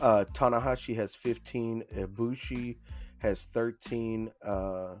 Tanahashi has 15. Ibushi has 13.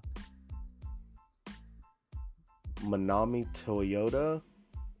 Manami Toyota,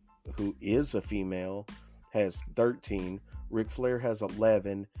 who is a female, has 13. Ric Flair has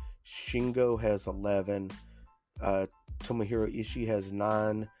 11. Shingo has 11. Tomohiro Ishii has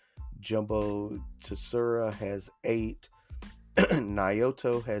 9. Jumbo Tsuruta has 8.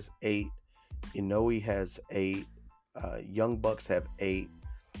 Naoto has 8. Inoue has 8. Young Bucks have 8.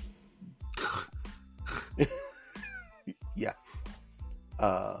 Yeah.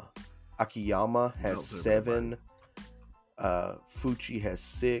 Akiyama has 7. Fuchi has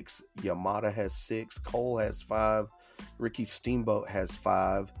 6. Yamada has 6. Cole has 5. Ricky Steamboat has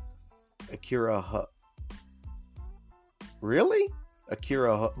 5. Really?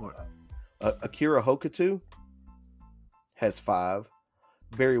 Akira Hokuto has 5.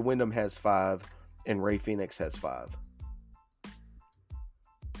 Barry Windham has 5. And Ray Phoenix has 5.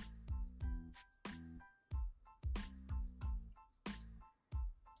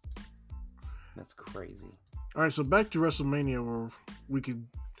 That's crazy. All right, so back to WrestleMania, where we could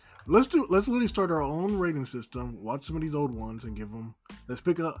let's really start our own rating system. Watch some of these old ones and give them. Let's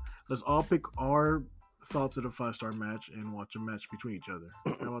all pick our thoughts of a 5-star match and watch a match between each other.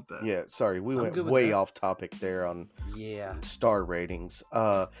 How about that? Yeah, sorry, we went good with way that. off topic there on Yeah. star ratings.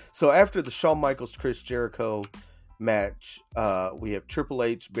 So after the Shawn Michaels Chris Jericho match, we have Triple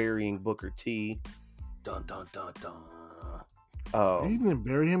H burying Booker T. Dun dun dun dun. He didn't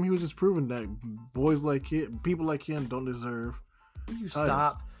bury him. He was just proving that boys like him, people like him, don't deserve. You titles.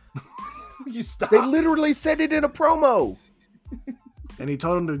 stop. You stop. They literally said it in a promo. And he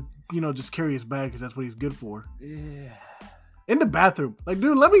told him to, just carry his bag because that's what he's good for. Yeah. In the bathroom, like,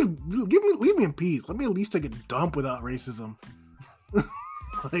 dude, leave me in peace. Let me at least take a dump without racism.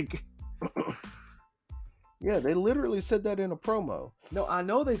 Like, Yeah, they literally said that in a promo. No, I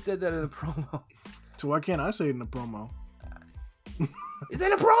know they said that in the promo. so why can't I say it in the promo? It's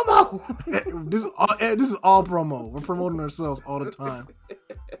in a promo. This is all promo. We're promoting ourselves all the time.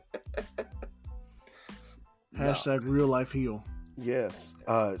 Hashtag real life heel. Yes.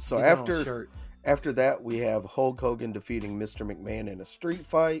 So Get that on shirt. after that, we have Hulk Hogan defeating Mr. McMahon in a street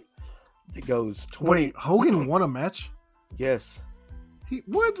fight. It goes 20. Wait, Hogan won a match? Yes. He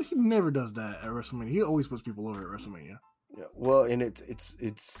never does that at WrestleMania. He always puts people over at WrestleMania. Yeah, well, and it's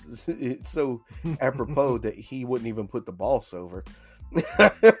so apropos that he wouldn't even put the boss over.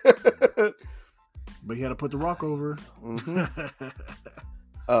 But he had to put the Rock over. Mm-hmm.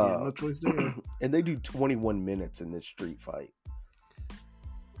 No choice there. And they do 21 minutes in this street fight.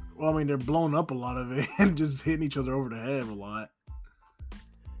 Well, I mean, they're blowing up a lot of it and just hitting each other over the head a lot.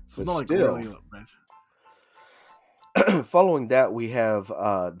 It's But not like still. really a match. Following that, we have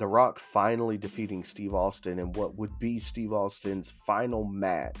The Rock finally defeating Steve Austin in what would be Steve Austin's final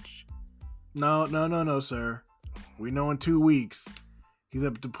match. No, sir. We know in 2 weeks he's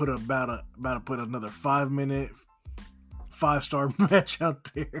up to put about to put another 5-minute 5-star match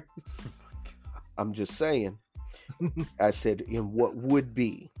out there. I'm just saying. I said in what would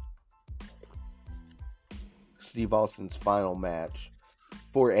be Steve Austin's final match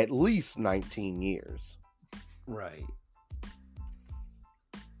for at least 19 years. Right.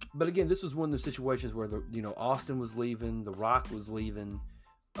 But again, this was one of the situations where Austin was leaving, The Rock was leaving.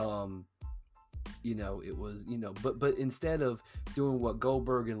 It was but instead of doing what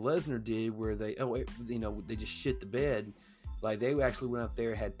Goldberg and Lesnar did, where they just shit the bed, like they actually went out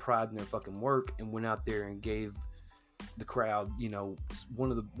there, had pride in their fucking work, and went out there and gave the crowd,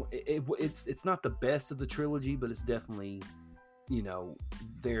 one of the it's not the best of the trilogy, but it's definitely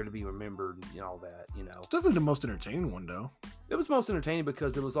there to be remembered and all that. It's definitely the most entertaining one, though. It was most entertaining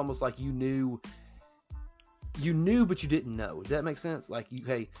because it was almost like you knew, but you didn't know. Does that make sense? Like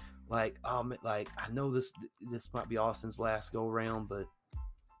I know this might be Austin's last go around, but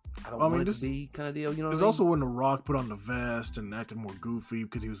I don't want it to be kind of deal. You know, there's also when The Rock put on the vest and acted more goofy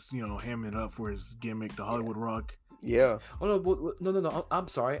because he was, hamming it up for his gimmick, the Hollywood Rock. Yeah. Oh no! I'm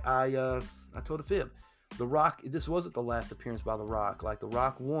sorry. I told a fib. The Rock. This wasn't the last appearance by The Rock. Like The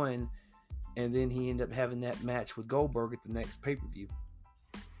Rock won, and then he ended up having that match with Goldberg at the next pay-per-view.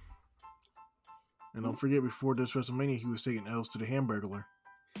 And don't forget, before this WrestleMania, he was taking L's to the Hamburglar.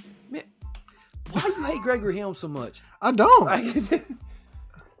 Man, why do you hate Gregory Helms so much? I don't.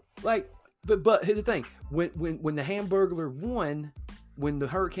 But here's the thing: when the Hamburglar won, when the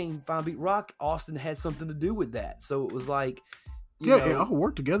Hurricane finally beat Rock, Austin had something to do with that. So it was like, it all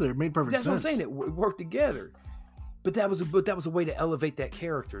worked together. It made perfect sense. That's what I'm saying. It worked together. But that was a way to elevate that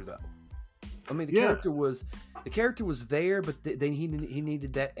character, though. I mean, the character was there, but then he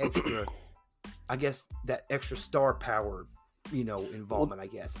needed that extra. I guess that extra star power, involvement. I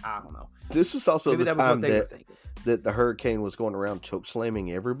guess I don't know. This was also the time that the Hurricane was going around choke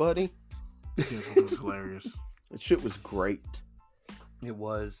slamming everybody. It was hilarious. That shit was great. It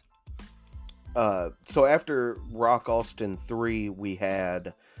was. So after Rock Austin 3, we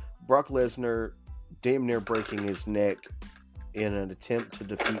had Brock Lesnar damn near breaking his neck in an attempt to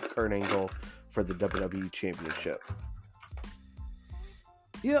defeat Kurt Angle for the WWE Championship.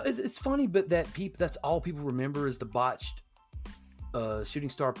 It's funny, but that's all people remember is the botched Shooting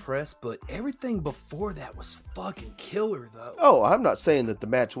Star Press, but everything before that was fucking killer, though. Oh, I'm not saying that the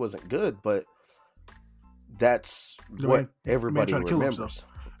match wasn't good, but that's what everybody remembers.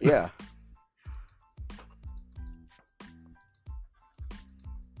 Yeah.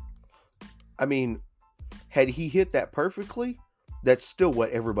 I mean, had he hit that perfectly, that's still what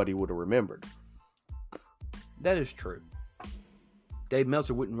everybody would have remembered. That is true. Dave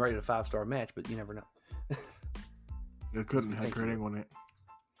Meltzer wouldn't rate it a 5-star match, but you never know. It couldn't have Kurt Angle in it.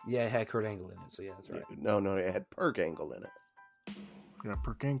 Yeah, it had Kurt Angle in it, so yeah, that's right. No, it had Perk Angle in it. Yeah,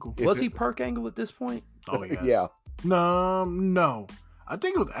 Perk Angle. Was he Perk Angle at this point? Oh, yeah. Yeah. No. I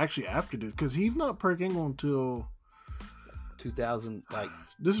think it was actually after this, because he's not Perk Angle until 2000.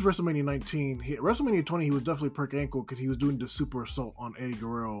 This is WrestleMania 19. WrestleMania 20, he was definitely Perk Ankle because he was doing the super assault on Eddie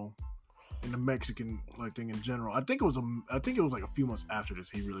Guerrero and the Mexican thing in general. I think it was like a few months after this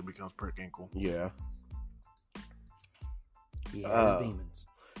he really becomes Perk Ankle. Yeah. Yeah, demons.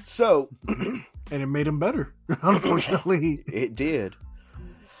 So, and it made him better. Unfortunately, it did.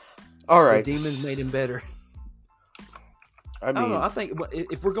 All right, the demons made him better. I don't know. I think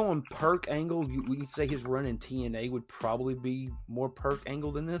if we're going Perk Angle, we could say his run in TNA would probably be more Perk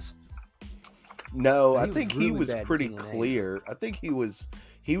Angle than this. No, I think he was pretty clear. I think he was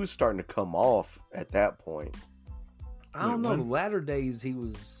starting to come off at that point. I don't know. The latter days he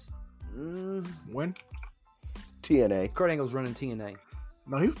was. When? TNA. Kurt Angle's running TNA.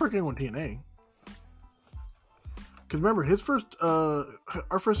 No, he was Perk Angle in TNA. Because remember,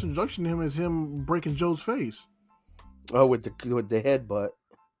 our first introduction to him is him breaking Joe's face. Oh, with the headbutt.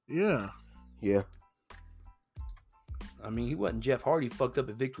 Yeah. Yeah. I mean, he wasn't Jeff Hardy fucked up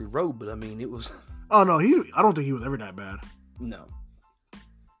at Victory Road, but I mean, it was. Oh no, I don't think he was ever that bad. No.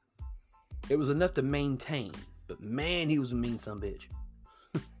 It was enough to maintain, but man, he was a mean son of a bitch.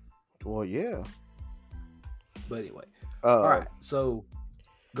 Well, yeah. But anyway, all right. So,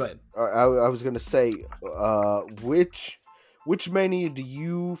 go ahead. I was going to say, which Mania do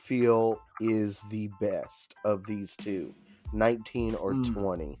you feel is the best of these two, 19 or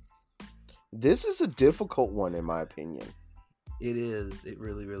 20? This is a difficult one, in my opinion. It is. It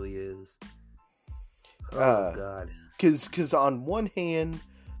really, really is. Oh God. Because on one hand,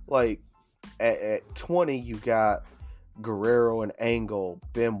 like at 20, you got Guerrero and Angle,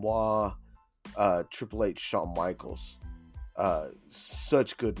 Benoit, Triple H, Shawn Michaels,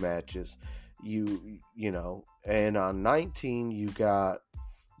 such good matches. You know, and on 19 you got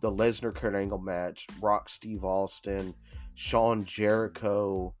the Lesnar Kurt Angle match, Rock Steve Austin, Shawn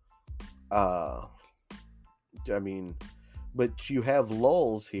Jericho. I mean, but you have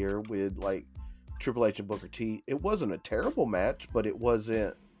lulls here with like Triple H and Booker T. It wasn't a terrible match, but it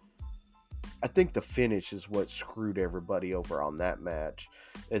wasn't. I think the finish is what screwed everybody over on that match.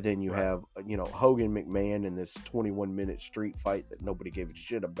 And then you have, Hogan McMahon in this 21-minute street fight that nobody gave a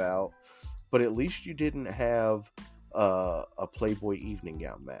shit about. But at least you didn't have a Playboy evening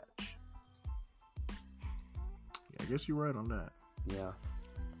gown match. Yeah, I guess you're right on that. Yeah.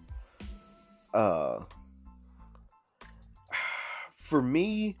 For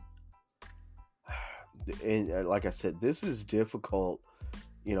me, and like I said, this is difficult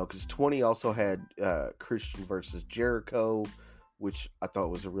You know, because 20 also had Christian versus Jericho, which I thought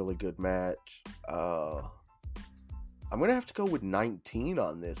was a really good match. I'm gonna have to go with 19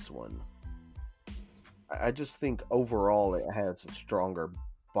 on this one. I just think overall it has a stronger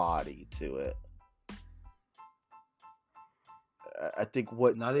body to it. I think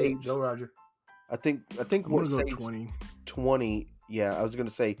what Not it. Go, Roger. I think what saves 20. Yeah, I was gonna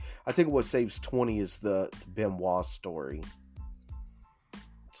say I think what saves 20 is the Benoit story.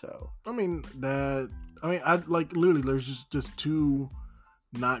 So I like literally there's just two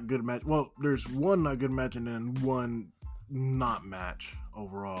not good match. Well, there's one not good match and then one not match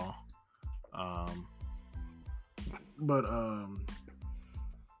overall. But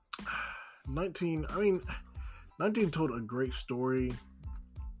 19 told a great story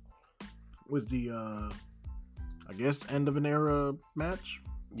with the I guess end of an era match.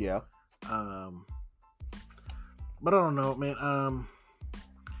 Yeah. But I don't know, man.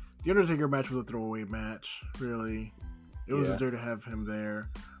 The Undertaker match was a throwaway match, really. It was there to have him there.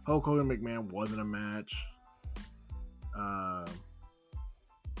 Hulk Hogan McMahon wasn't a match.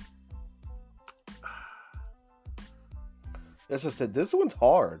 As I said, this one's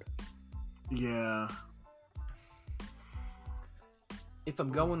hard. Yeah. If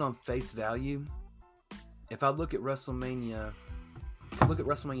I'm going on face value, if I look at WrestleMania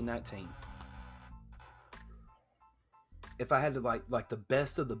 19, if I had to like the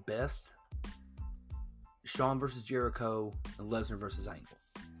best of the best, Shawn versus Jericho and Lesnar versus Angle.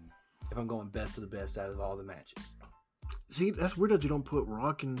 If I'm going best of the best out of all the matches. See, that's weird that you don't put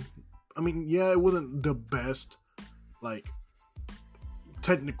Rock in. I mean, yeah, it wasn't the best, like,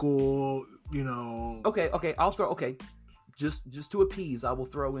 technical, you know. Okay, I'll throw. Okay, just to appease, I will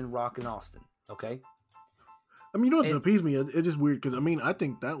throw in Rock and Austin. Okay. I mean, you don't have to appease me. It's just weird because I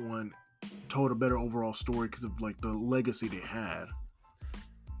think that one told a better overall story because of like the legacy they had.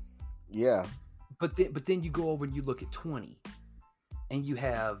 Yeah. But then you go over and you look at 20, and you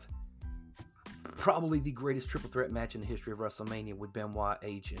have probably the greatest triple threat match in the history of WrestleMania with Benoit,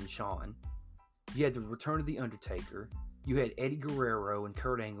 Edge, and Shawn. You had the return of The Undertaker. You had Eddie Guerrero and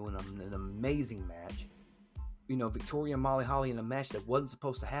Kurt Angle in an amazing match. You know, Victoria and Molly Holly in a match that wasn't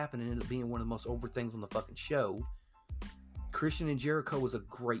supposed to happen and ended up being one of the most over things on the fucking show. Christian and Jericho was a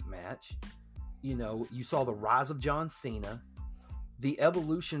great match. You know, you saw the rise of John Cena. The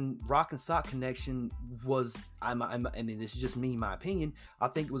Evolution Rock and Sock connection was, I mean, this is just me, my opinion. I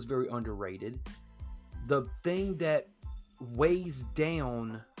think it was very underrated. The thing that weighs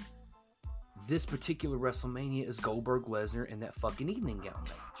down this particular WrestleMania is Goldberg Lesnar and that fucking evening gown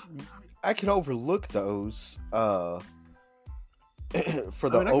match. I can overlook those for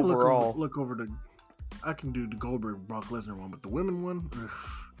the overall. I can do the Goldberg Brock Lesnar one, but the women one.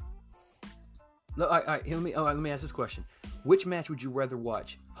 Look, all right, let me ask this question: which match would you rather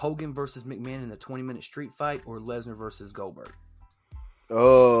watch? Hogan versus McMahon in the 20-minute street fight, or Lesnar versus Goldberg?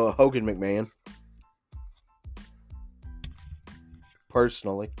 Hogan McMahon.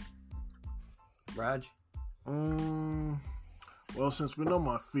 Personally. Raj? Well, since we know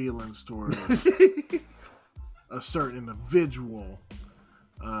my feelings toward a certain individual,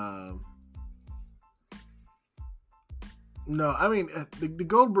 no, I mean, the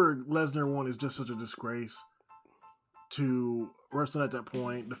Goldberg Lesnar one is just such a disgrace to wrestling at that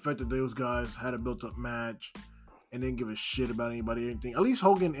point. The fact that those guys had a built-up match and didn't give a shit about anybody or anything. At least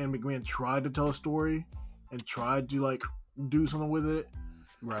Hogan and McMahon tried to tell a story and tried to, like, do something with it.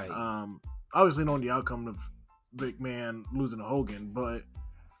 Right. Obviously knowing the outcome of McMahon losing to Hogan, but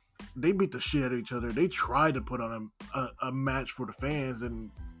they beat the shit out of each other. They tried to put on a match for the fans,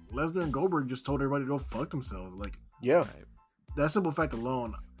 and Lesnar and Goldberg just told everybody to go fuck themselves. Like, yeah, that simple fact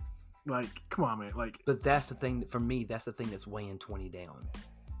alone, like, come on, man. Like, but that's the thing for me. That's the thing that's weighing 20 down.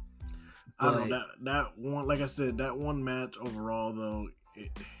 I don't know that one. Like I said, that one match overall, though.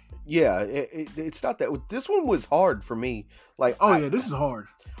 It's not that. This one was hard for me. Like, this is hard.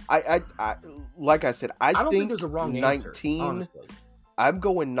 I like I said, I don't think there's a wrong 19. Answer, I'm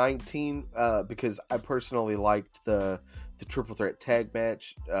going 19 because I personally liked the triple threat tag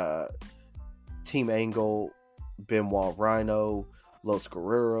match. Team Angle, Benoit, Rhino, Los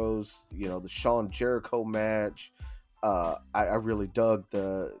Guerreros. You know, the Shawn Jericho match. I really dug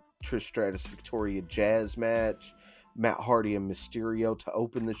the Trish Stratus Victoria Jazz match. Matt Hardy and Mysterio to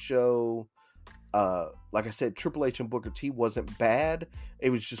open the show. Like I said, Triple H and Booker T wasn't bad. It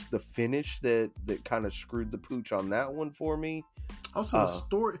was just the finish that kind of screwed the pooch on that one for me. Also, the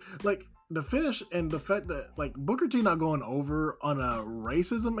story, like the finish and the fact that like Booker T not going over on a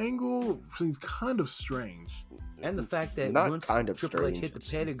racism angle seems kind of strange. And the fact that not once kind of Triple strange, H hit the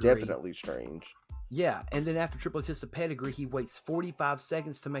pedigree, definitely strange. Yeah, and then after Triple H hits the pedigree, he waits 45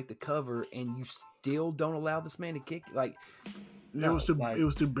 seconds to make the cover, and you still don't allow this man to kick. Like, no, it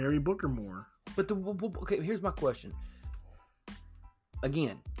was to bury Booker more. But okay, here's my question.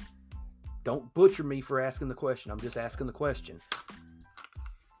 Again, don't butcher me for asking the question. I'm just asking the question.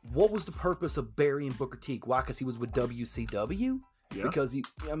 What was the purpose of burying Booker T? Why? Because he was with WCW? Yeah. Because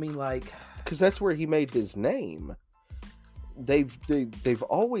because that's where he made his name. They've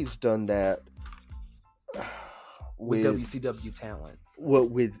always done that. With WCW talent. Well,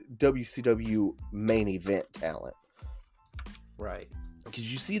 with WCW main event talent. Right. Because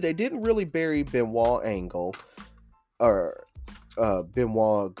you see, they didn't really bury Benoit Angle or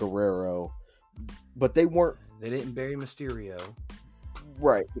Benoit Guerrero, but they didn't bury Mysterio.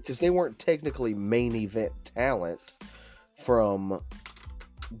 Right, because they weren't technically main event talent from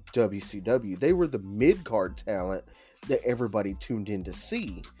WCW. They were the mid-card talent that everybody tuned in to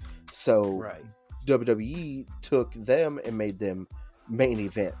see. So right. WWE took them and made them main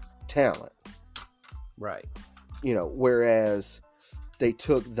event talent. Right. Whereas they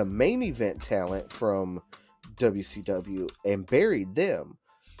took the main event talent from WCW and buried them.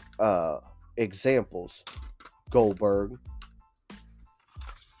 Examples: Goldberg,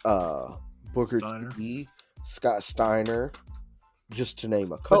 Booker T, Scott Steiner, just to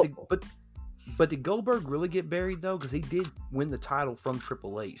name a couple. But did Goldberg really get buried though? Because he did win the title from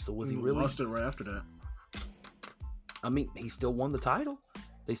Triple H. So was he really lost it right after that? I mean, he still won the title.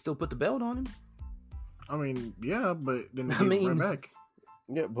 They still put the belt on him. I mean, yeah, but then he gave it right back.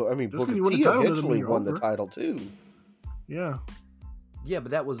 Yeah, but I mean, Booker T eventually won the title too. Yeah. Yeah,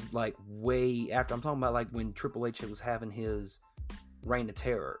 but that was like way after. I'm talking about like when Triple H was having his reign of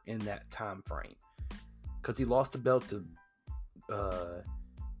terror in that time frame. Because he lost the belt to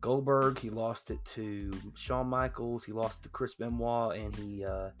Goldberg, he lost it to Shawn Michaels, he lost it to Chris Benoit, and he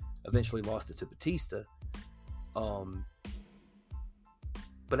eventually lost it to Batista. But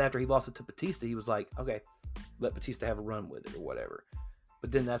after he lost it to Batista, he was like, okay, let Batista have a run with it or whatever.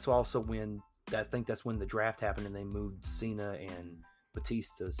 But then that's also when, I think that's when the draft happened and they moved Cena and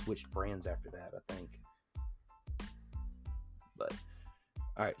Batista, switched brands after that, I think. But,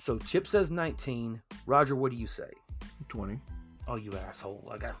 all right, so Chip says 19. Roger, what do you say? 20. Oh, you asshole.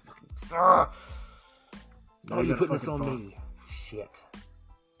 I got fucking... Oh, you putting this on me. Shit.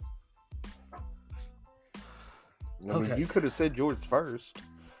 I mean, you could have said yours first.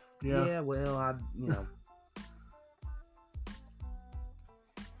 Yeah, well,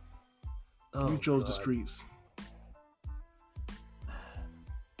 you chose the streets.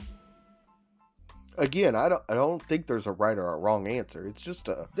 Again, I don't think there's a right or a wrong answer. It's just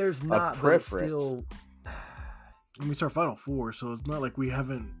a preference. I mean, it's our final four, so it's not like we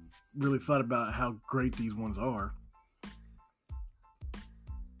haven't really thought about how great these ones are.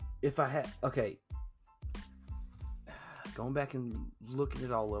 If I had... Okay. Going back and looking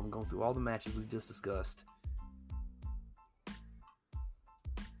at all of them, going through all the matches we've just discussed.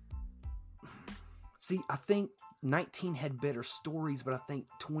 See, I think 19 had better stories, but I think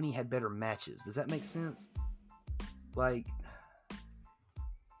 20 had better matches. Does that make sense? Like...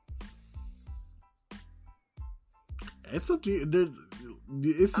 It's up to you.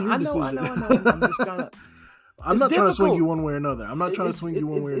 It's your decision. I know. I'm just trying to... I'm not trying to swing you one way or another. I'm not trying to swing you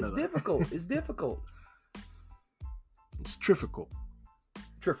one way or another. It's difficult. It's difficult.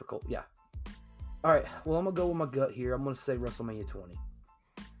 Difficult, yeah. All right. Well, I'm going to go with my gut here. I'm going to say WrestleMania 20.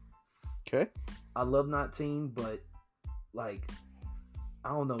 Okay. I love 19, but, like, I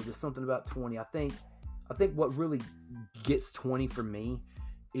don't know. There's something about 20. I think what really gets 20 for me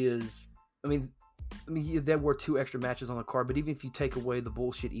is, I mean, there were 2 extra matches on the card, but even if you take away the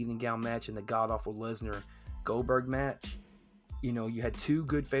bullshit evening gown match and the god-awful Lesnar Goldberg match, you had 2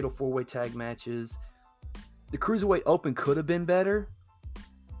 good Fatal 4-Way tag matches. The Cruiserweight Open could have been better,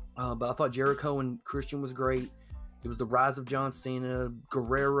 but I thought Jericho and Christian was great. It was the rise of John Cena.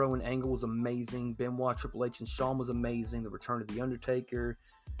 Guerrero and Angle was amazing. Benoit, Triple H, and Shawn was amazing. The return of The Undertaker.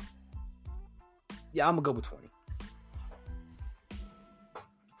 Yeah, I'm going to go with 20.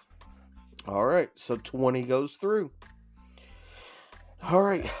 All right, so 20 goes through. All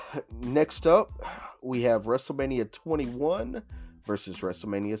right, next up, we have WrestleMania 21 versus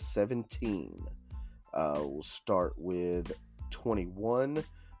WrestleMania 17. We'll start with 21.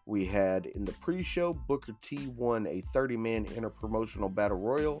 We had in the pre-show, Booker T won a 30-man interpromotional battle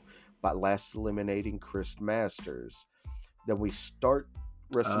royal by last eliminating Chris Masters. Then we start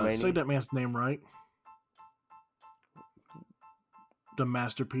WrestleMania. Say that man's name right. The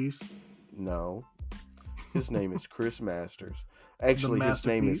Masterpiece. No. His name is Chris Masters. Actually, his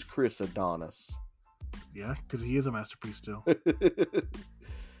name is Chris Adonis. Yeah, because he is a masterpiece still.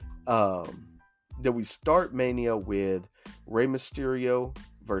 Then we start Mania with Rey Mysterio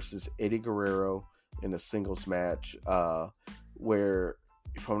versus Eddie Guerrero in a singles match, where,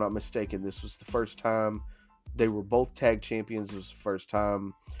 if I'm not mistaken, this was the first time they were both tag champions. It was the first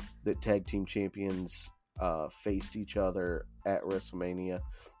time that tag team champions faced each other at WrestleMania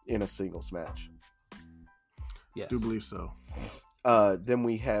in a singles match. Yes. I do believe so. Then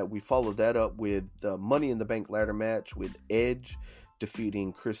we followed that up with the Money in the Bank ladder match with Edge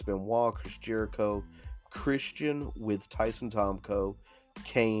defeating Chris Benoit, Chris Jericho, Christian with Tyson Tomko,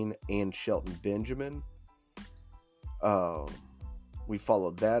 Kane, and Shelton Benjamin. We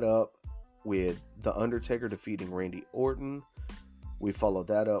followed that up with The Undertaker defeating Randy Orton. We followed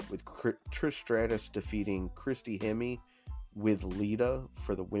that up with Trish Stratus defeating Christy Hemme with Lita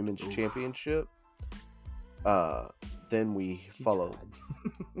for the Women's Championship. Then we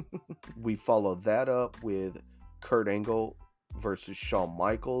followed that up with Kurt Angle versus Shawn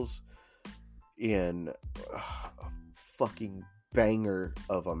Michaels in a fucking banger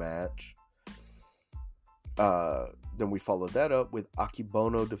of a match. Then we followed that up with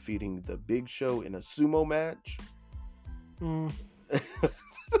Akebono defeating the Big Show in a sumo match. It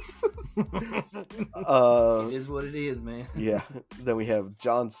is what it is, man. Yeah. Then we have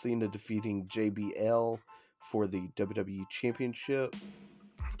John Cena defeating JBL for the WWE Championship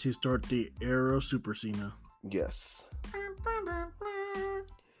to start the era of Super Cena. Yes.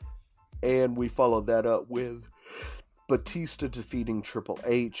 And we followed that up with Batista defeating Triple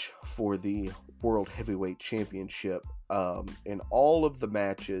H for the World Heavyweight Championship. And all of the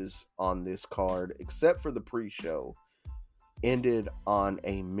matches on this card, except for the pre-show, ended on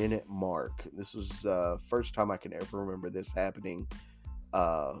a minute mark. This was the first time I can ever remember this happening.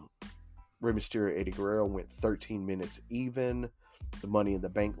 Rey Mysterio, Eddie Guerrero went 13 minutes even. The Money in the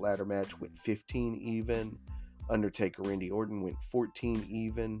Bank ladder match went 15 even. Undertaker, Randy Orton went 14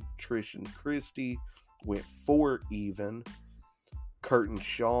 even. Trish and Christy went 4 even. Kurt and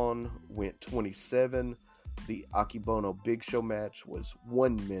Shawn went 27. The Akebono Big Show match was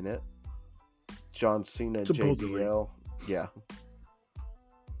 1 minute. John Cena, JBL. Yeah.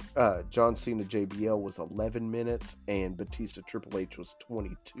 John Cena, JBL was 11 minutes, and Batista Triple H was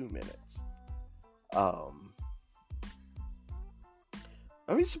 22 minutes. I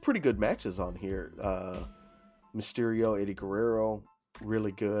mean, some pretty good matches on here. Mysterio, Eddie Guerrero,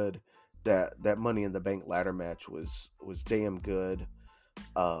 really good. That Money in the Bank ladder match was damn good.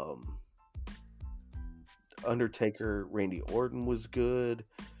 Undertaker, Randy Orton was good.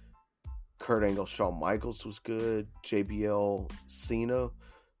 Kurt Angle, Shawn Michaels was good. JBL, Cena,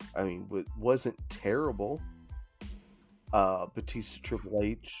 I mean, wasn't terrible. Batista Triple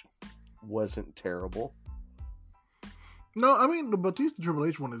H wasn't terrible. No, I mean, the Batista Triple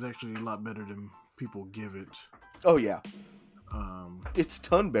H one is actually a lot better than people give it. Oh, yeah. It's a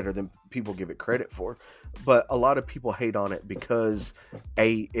ton better than people give it credit for. But a lot of people hate on it because,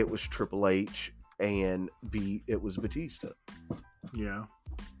 A, it was Triple H, and B, it was Batista. Yeah.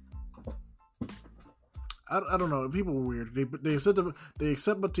 I don't know. People were weird. They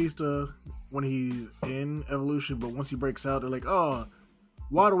accept Batista when he's in Evolution, but once he breaks out, they're like, oh,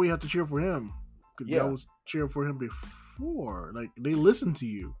 why do we have to cheer for him? Because y'all was cheering for him before. Like, they listen to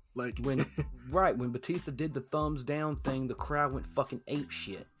you. Like when Batista did the thumbs down thing, the crowd went fucking ape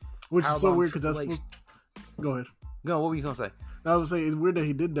shit. Which is so weird because Go ahead. No, what were you gonna say? I was saying it's weird that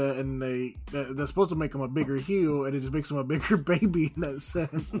he did that, and they're supposed to make him a bigger heel, and it just makes him a bigger baby in that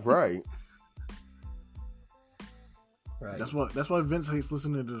sense. Right. Right. That's why Vince hates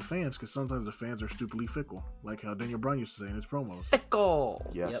listening to the fans, because sometimes the fans are stupidly fickle, like how Daniel Bryan used to say in his promos. Fickle.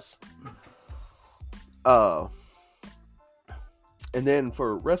 Yes. Yep. And then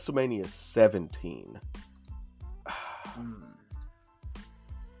for WrestleMania 17,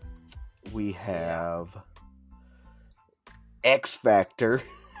 we have X Factor.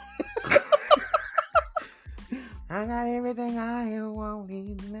 I got everything I want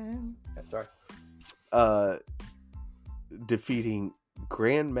now. Sorry. Defeating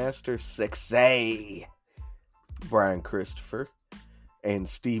Grandmaster Sexay, Brian Christopher, and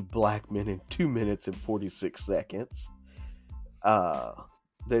Steve Blackman in 2 minutes and 46 seconds.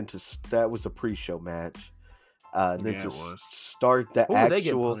 Then that was a pre-show match. Then to start the what actual. Were they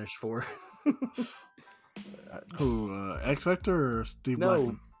get punished for? Who? X Factor or Steve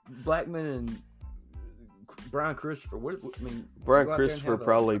Blackman? Blackman and Brian Christopher. Brian Christopher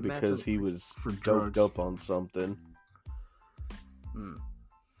probably because he was doped up on something.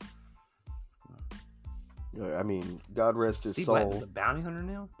 I mean, God rest his soul. Blackman's a bounty hunter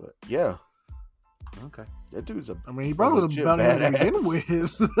now? But yeah. Okay. That dude's he probably was a bounty hunter to begin with.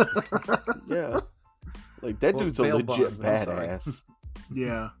 Yeah. Like, that dude's a legit badass.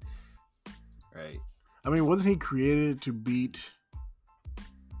 Yeah. Right. I mean, wasn't he created to beat?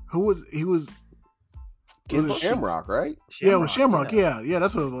 He was Shamrock, right? Yeah, it was Shamrock. Yeah,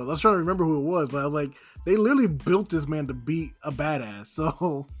 that's what it was. I was trying to remember who it was, but I was like, they literally built this man to beat a badass.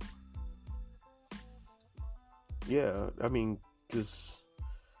 So, yeah, I mean, because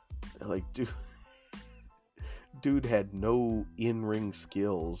like, dude had no in-ring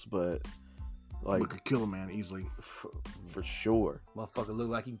skills, but like, could kill a man easily for sure. Motherfucker look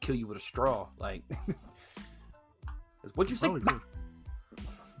like he can kill you with a straw. Like, what you say?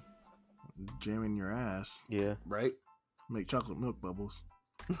 Jam in your ass. Yeah. Right. Make chocolate milk bubbles.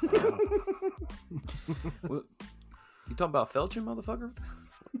 What? You talking about felching, motherfucker?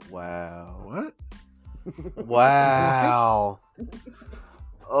 Wow. What? Wow.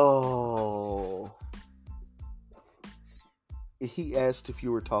 Oh. He asked if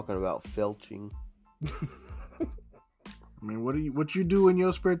you were talking about felching. I mean, what you do in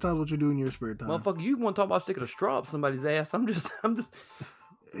your spare time? What you do in your spare time? Motherfucker, you want to talk about sticking a straw up somebody's ass? I'm just.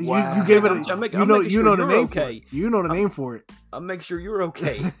 Wow. You gave it. You know the name. Okay. You know the name for it. I'll make sure you're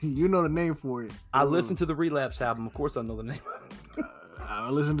okay. You know the name for it. I listened to the Relapse album. Of course, I know the name. I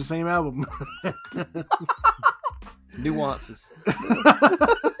listened to the same album. Nuances.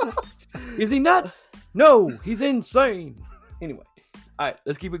 Is he nuts? No, he's insane. Anyway, all right,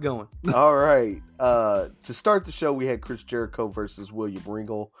 let's keep it going. All right. To start the show, we had Chris Jericho versus William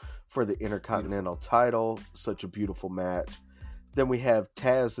Regal for the Intercontinental title. Such a beautiful match. Then we have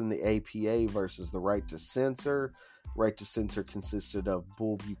Taz and the APA versus the Right to Censor. Right to Censor consisted of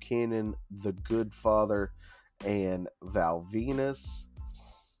Bull Buchanan, the Good Father, and Val Venus.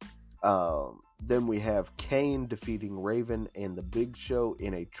 Then we have Kane defeating Raven and the Big Show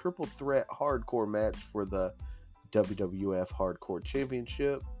in a triple threat hardcore match for the WWF Hardcore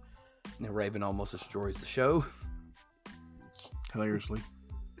Championship. And Raven almost destroys the show. Hilariously.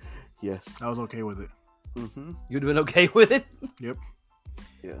 Yes. I was okay with it. Mm-hmm. You'd have been okay with it? Yep.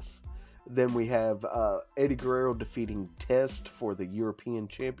 Yes. Then we have Eddie Guerrero defeating Test for the European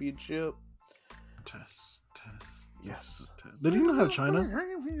Championship. Test. Yes. Did he not have China?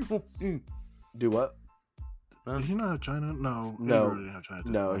 Do what? Did he not have China? No. No. He didn't have China.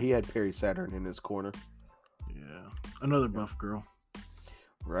 No, he had Perry Saturn in his corner. Yeah. Another buff girl.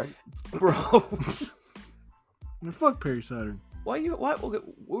 Right? Bro. I mean, fuck Perry Saturn.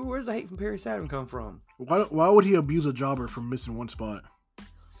 Where's the hate from Perry Saturn come from? Why would he abuse a jobber for missing one spot?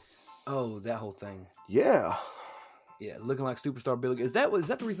 Oh, that whole thing. Yeah. Yeah, looking like Superstar Billy. Is that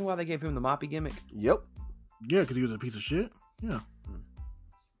the reason why they gave him the moppy gimmick? Yep. Yeah, because he was a piece of shit. Yeah.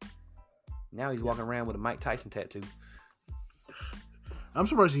 Now he's walking around with a Mike Tyson tattoo. I'm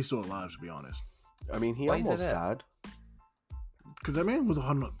surprised he's still alive, to be honest. I mean, he Why you say almost that? died. Because that man was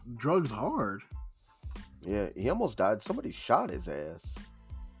on drugs hard. Yeah, he almost died. Somebody shot his ass.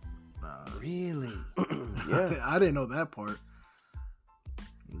 Really? Yeah. I didn't know that part.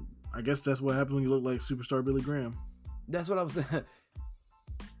 I guess that's what happened when you look like Superstar Billy Graham. That's what I was saying.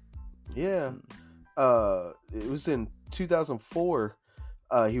 Yeah. It was in 2004.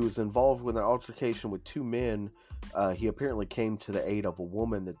 He was involved with an altercation with two men. He apparently came to the aid of a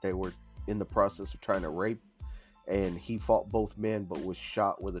woman that they were in the process of trying to rape, and he fought both men but was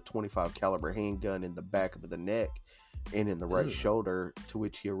shot with a .25 caliber handgun in the back of the neck and in the right shoulder, to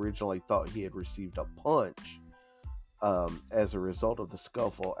which he originally thought he had received a punch. As a result of the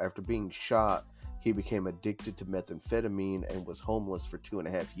scuffle, after being shot, he became addicted to methamphetamine and was homeless for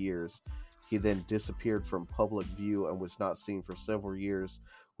 2.5 years. He then disappeared from public view and was not seen for several years,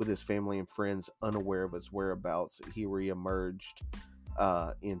 with his family and friends unaware of his whereabouts. He reemerged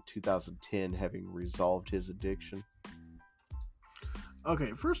in 2010, having resolved his addiction.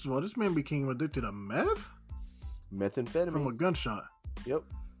 Okay, first of all, this man became addicted to meth? Methamphetamine. From a gunshot. Yep.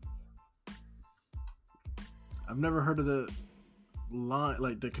 I've never heard of the line,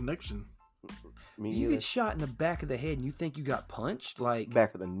 like the connection. You get shot in the back of the head and you think you got punched? Like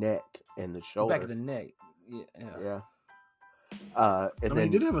back of the neck and the shoulder. Back of the neck. Yeah. And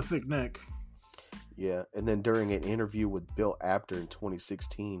then he did have a thick neck. Yeah, and then during an interview with Bill Apter in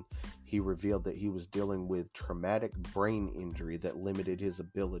 2016, he revealed that he was dealing with traumatic brain injury that limited his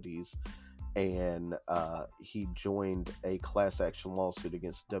abilities, and he joined a class action lawsuit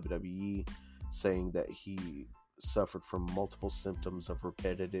against WWE, saying that he suffered from multiple symptoms of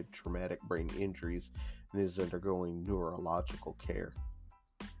repetitive traumatic brain injuries and is undergoing neurological care.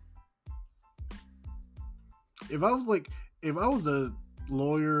 If I was the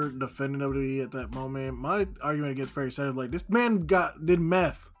lawyer defending WWE at that moment, my argument against Perry Saturn, like, this man did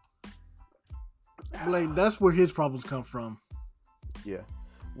meth. Like, that's where his problems come from. Yeah.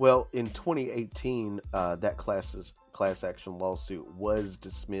 Well, in 2018, that class action lawsuit was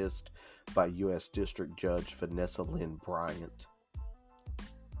dismissed by U.S. District Judge Vanessa Lynn Bryant.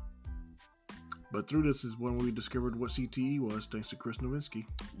 But through this is when we discovered what CTE was, thanks to Chris Nowinski.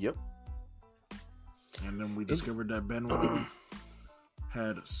 Yep. And then we discovered that Benoit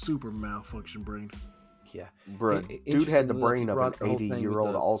had super malfunction brain. Yeah. Bruh, dude had the brain of an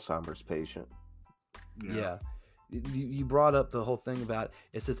 80-year-old the Alzheimer's patient. Yeah. You brought up the whole thing about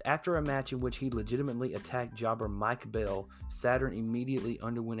it. Says after a match in which he legitimately attacked jobber Mike Bell, Saturn immediately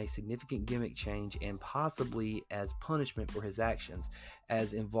underwent a significant gimmick change and possibly as punishment for his actions,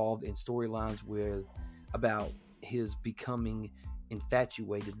 as involved in storylines about his becoming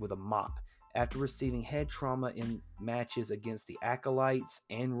infatuated with a mop. After receiving head trauma in matches against the Acolytes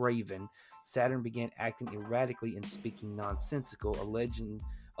and Raven, Saturn began acting erratically and speaking nonsensical,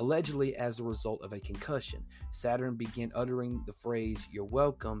 allegedly as a result of a concussion. Saturn began uttering the phrase "You're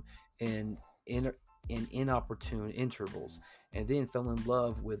welcome" in inopportune intervals, and then fell in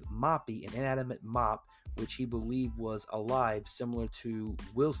love with Moppy, an inanimate mop, which he believed was alive, similar to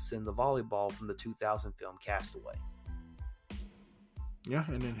Wilson, the volleyball from the 2000 film Castaway. Yeah,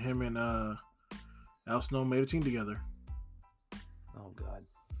 and then him and Al Snow made a team together. Oh, God.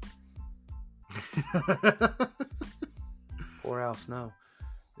 Poor Al Snow.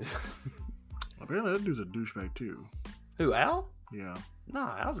 Apparently that dude's a douchebag too. Who, Al? Yeah.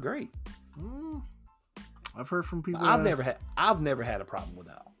 Nah, Al's great. I've heard from people. I've never had a problem with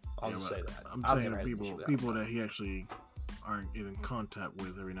Al. I'll just say that. I'm saying people that he actually aren't in contact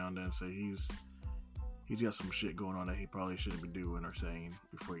with every now and then say he's got some shit going on that he probably shouldn't be doing or saying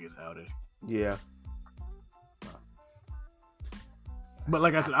before he gets outed. Yeah. But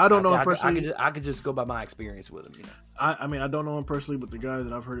like I said, I don't know him personally. I could just go by my experience with him. You know. I mean, I don't know him personally, but the guys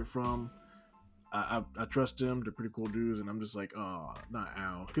that I've heard it from, I trust them. They're pretty cool dudes, and I'm just like, oh, not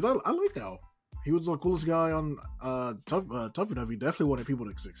Al, because I like Al. He was the coolest guy on Tough Enough. He definitely wanted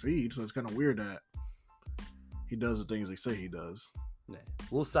people to succeed, so it's kind of weird that he does the things they say he does. Yeah.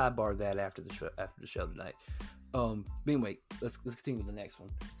 We'll sidebar that after the show tonight. But anyway, let's continue with the next one.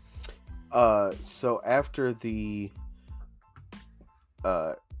 So after the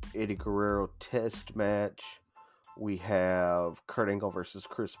Eddie Guerrero test match, we have Kurt Angle versus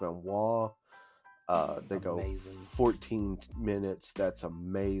Chris Benoit. They go 14 minutes. That's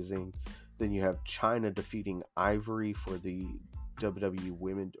amazing. Then you have Chyna defeating Ivory for the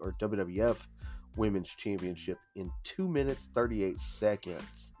WWF Women's Championship in 2 minutes 38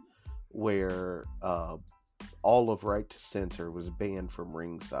 seconds, where all of Right to Censor was banned from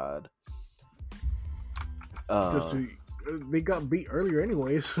ringside. They got beat earlier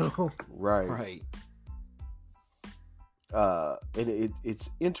anyway, so right. And it's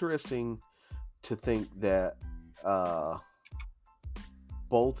interesting to think that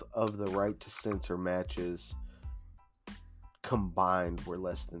both of the Right to Censor matches combined were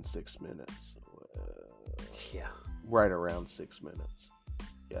less than 6 minutes. Yeah, right around 6 minutes.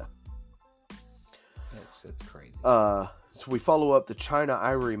 Yeah, that's crazy. So we follow up the Chyna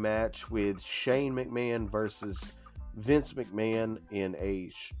Ivory match with Shane McMahon versus Vince McMahon in a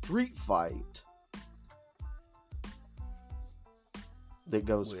street fight that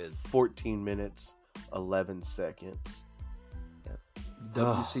goes 14 minutes 11 seconds.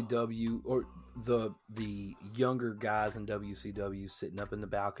 WCW or the younger guys in WCW sitting up in the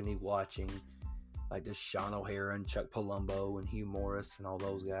balcony watching, like this Sean O'Hara and Chuck Palumbo and Hugh Morris and all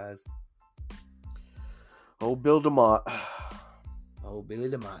those guys. Oh, Bill DeMott. Oh, Billy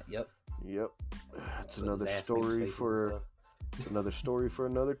DeMott. Yep. It's another story for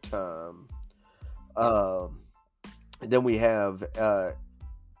another time. Then we have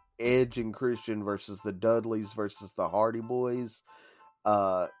Edge and Christian versus the Dudleys versus the Hardy Boys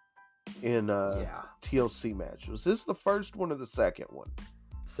in a TLC match. Was this the first one or the second one?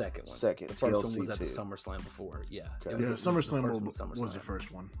 Second one. Second. The first TLC one was at the 2. SummerSlam before. Yeah. Okay. SummerSlam was the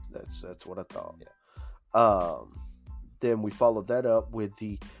first one. That's what I thought. Yeah. Then we followed that up with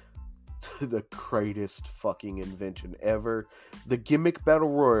the greatest fucking invention ever, the gimmick battle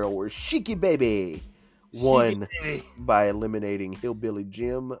royal where Sheiky Baby won by eliminating Hillbilly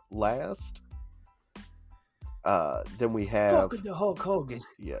Jim last. Then we have the Hulk Hogan.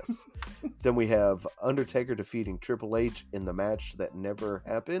 Yes. Then we have Undertaker defeating Triple H in the match that never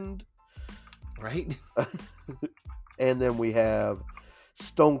happened. Right. And then we have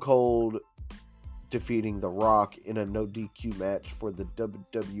Stone Cold defeating The Rock in a no DQ match for the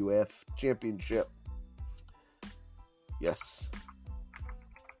WWF Championship. Yes.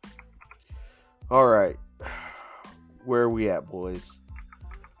 All right. Where are we at, boys?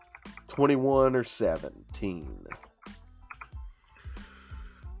 21 or 17?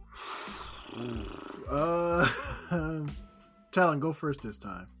 Talon, go first this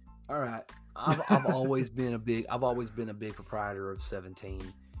time. All right. I've always been a big proprietor of 17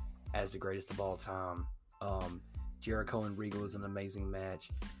 as the greatest of all time. Jericho and Regal is an amazing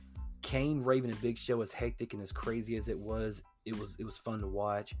match. Kane, Raven, and Big Show, as hectic and as crazy as it was fun to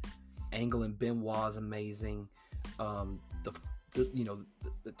watch. Angle and Benoit is amazing. The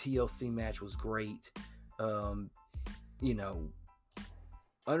TLC match was great.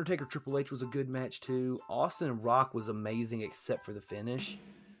 Undertaker Triple H was a good match too. Austin and Rock was amazing except for the finish.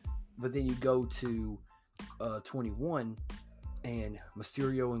 But then you go to 21, and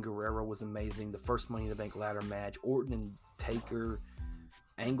Mysterio and Guerrero was amazing. The first Money in the Bank ladder match, Orton and Taker,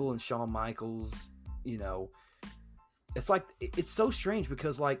 Angle and Shawn Michaels. It's like it's so strange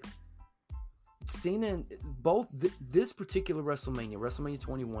because like Cena and both this particular WrestleMania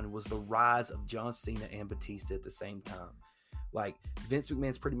 21 was the rise of John Cena and Batista at the same time. Like Vince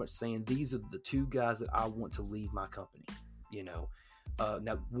McMahon's pretty much saying these are the two guys that I want to leave my company. Now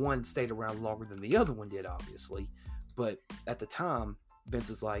one stayed around longer than the other one did, obviously, but at the time Vince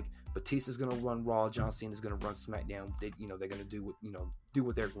is like, Batista's going to run Raw, John Cena's going to run SmackDown. They're going to do what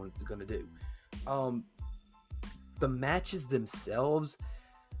they're going to do. The matches themselves,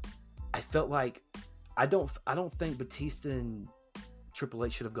 I felt like I don't think Batista and Triple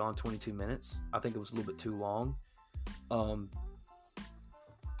H should have gone 22 minutes. I think it was a little bit too long. I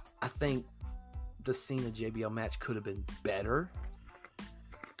think the Cena JBL match could have been better.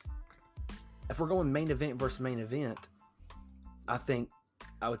 If we're going main event versus main event, I think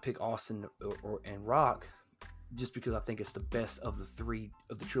I would pick Austin and Rock, just because I think it's the best of the three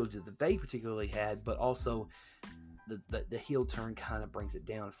of the trilogy that they particularly had, but also the heel turn kind of brings it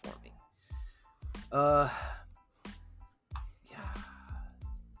down for me. Yeah.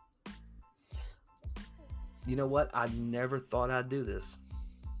 You know what? I never thought I'd do this.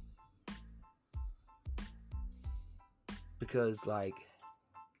 Because like,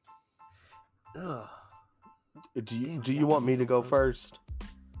 Do you want me to go first?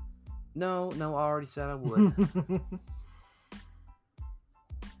 No, I already said I would.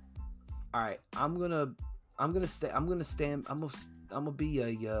 All right, I'm gonna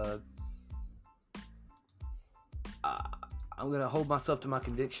hold myself to my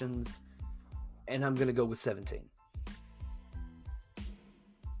convictions, and I'm gonna go with 17.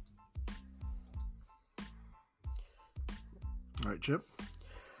 All right, Chip.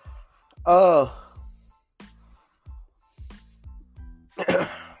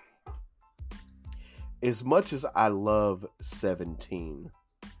 As much as I love 17,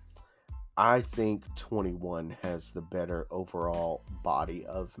 I think 21 has the better overall body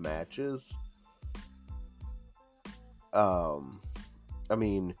of matches. I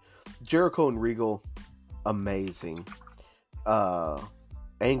mean, Jericho and Regal, amazing.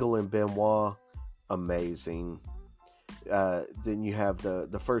 Angle and Benoit, amazing. Then you have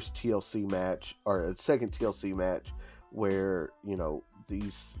the first TLC match, or the second TLC match, where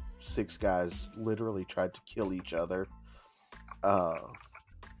these 6 guys literally tried to kill each other.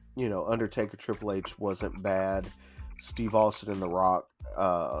 Undertaker Triple H wasn't bad. Steve Austin and The Rock,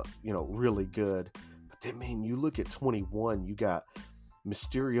 really good. But then, man, you look at 21, you got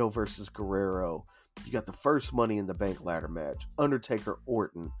Mysterio versus Guerrero. You got the first Money in the Bank ladder match. Undertaker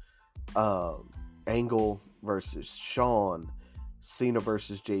Orton. Angle versus Shawn. Cena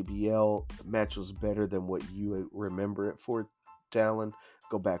versus JBL. The match was better than what you remember it for, Talon.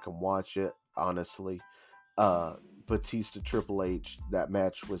 Go back and watch it, honestly. Batista Triple H, that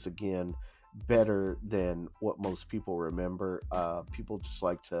match was again better than what most people remember. People just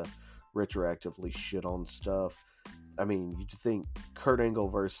like to retroactively shit on stuff. I mean, you think Kurt Angle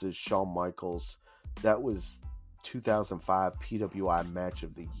versus Shawn Michaels, that was 2005 PWI match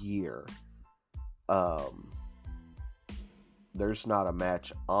of the year. There's not a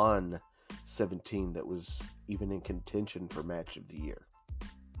match on 17 that was even in contention for match of the year.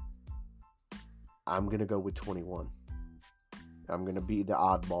 I'm going to go with 21. I'm going to be the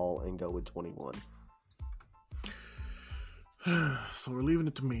oddball and go with 21. So we're leaving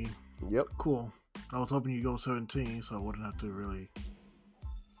it to me. Yep. Cool. I was hoping you'd go 17, so I wouldn't have to really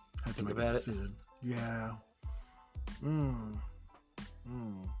have to make a decision. Yeah. And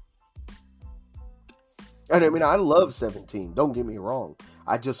I mean, I love 17. Don't get me wrong.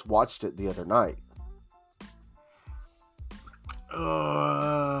 I just watched it the other night.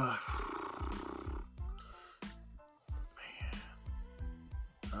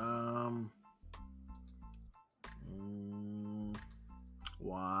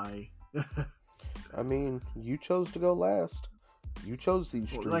 Why? I mean, you chose to go last. You chose these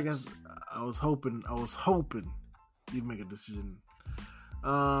streets. Like I was hoping you'd make a decision.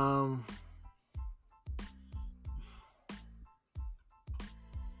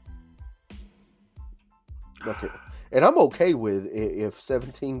 Okay, and I'm okay with if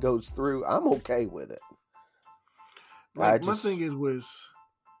 17 goes through. I'm okay with it. Like my thing is with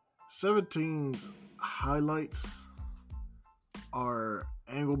 17's highlights are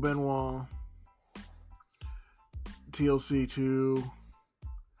Angle Benoit, TLC 2,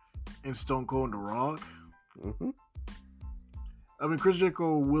 and Stone Cold and The Rock. Mm-hmm. I mean, Chris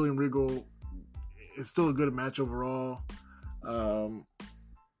Jericho, William Regal is still a good match overall.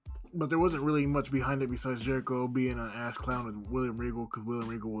 But there wasn't really much behind it besides Jericho being an ass clown with William Regal, because William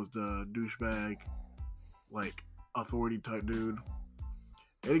Regal was the douchebag, like, authority type dude.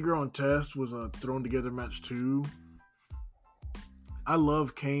 Eddie Guerrero and Test was a thrown together match too. I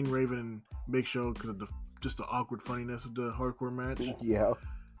love Kane, Raven, and Big Show because of just the awkward funniness of the hardcore match. Yeah.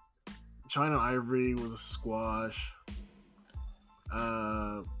 China Ivory was a squash.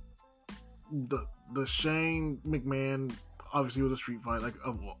 The Shane McMahon obviously was a street fight, like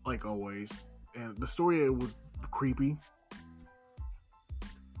always, and the story, it was creepy.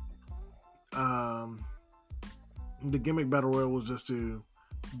 The gimmick battle royal was just to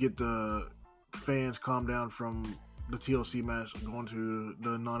get the fans calmed down from the TLC match, going to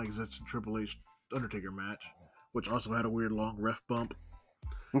the non-existent Triple H Undertaker match, which also had a weird long ref bump.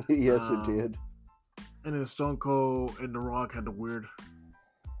 Yes, it did. And then Stone Cold and The Rock had the weird.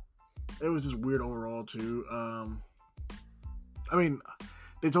 It was just weird overall too. I mean,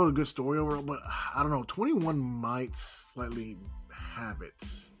 they told a good story overall, but I don't know. 21 might slightly have it.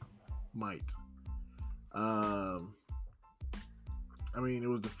 Might. I mean, it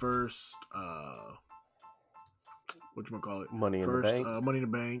was the first. Whatchamacallit? Money in the Bank. Money in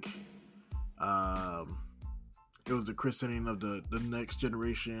the Bank. It was the christening of the next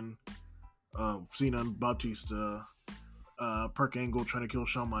generation of Cena and Bautista. Perk Angle trying to kill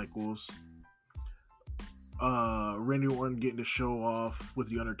Shawn Michaels. Randy Orton getting to show off with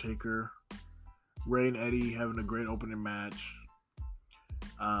The Undertaker. Ray and Eddie having a great opening match.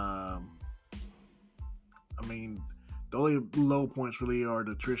 I mean, the only low points really are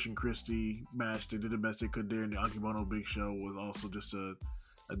the Trish and Christie match. They did the best they could there, and the Akebono Big Show was also just a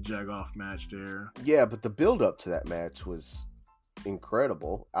jag-off match there. Yeah, but the build-up to that match was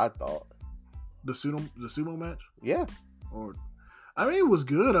incredible, I thought. The sumo match? Yeah. I mean, it was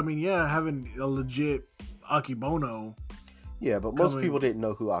good. I mean, yeah, having a legit Akebono. Yeah, but most people didn't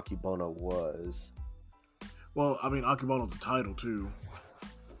know who Akebono was. Well, I mean, Akebono's the title, too.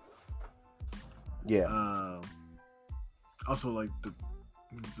 Yeah. Also, like,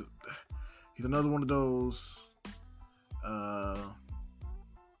 he's another one of those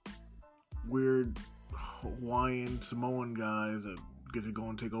weird Hawaiian Samoan guys that get to go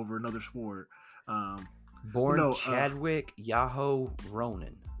and take over another sport. Chadwick Yahoo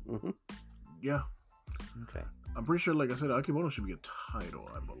Ronan. Mm-hmm. Yeah. Okay. I'm pretty sure, like I said, Akebono should be a title,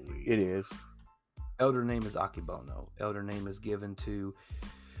 I believe. It is. Elder name is Akebono. Elder name is given to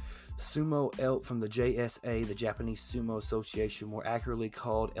Sumo Elk from the JSA, the Japanese Sumo Association, more accurately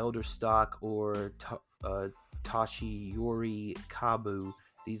called Elder Stock or Tashiyori Kabu.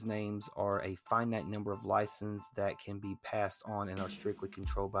 These names are a finite number of licenses that can be passed on and are strictly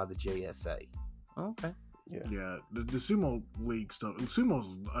controlled by the JSA. Okay. Yeah. The sumo league stuff.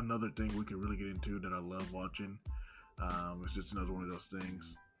 Sumo's another thing we could really get into that I love watching. It's just another one of those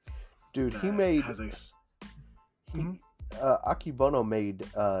things. Dude, he made... Akebono made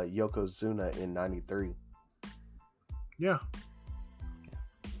Yokozuna in 93. Yeah.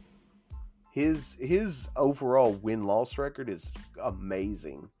 His overall win-loss record is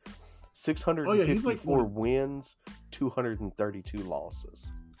amazing. 654 wins, 232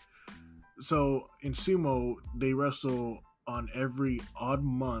 losses. So in sumo, they wrestle on every odd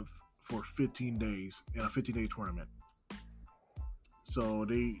month for 15 days in a 15-day tournament. So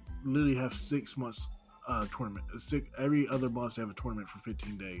they literally have 6 months tournament. Every other month they have a tournament for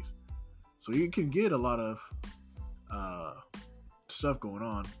 15 days. So you can get a lot of stuff going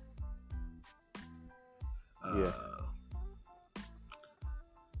on.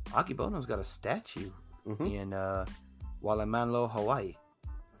 Akebono's got a statue in Waimanalo, Hawaii.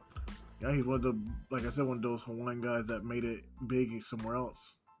 Yeah, he's one of the, like I said, one of those Hawaiian guys that made it big somewhere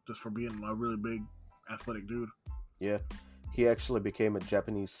else just for being a really big athletic dude. Yeah, he actually became a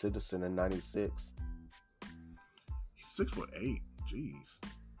Japanese citizen in 96. He's 6'8". Jeez.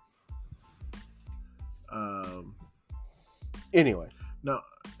 Anyway. Now,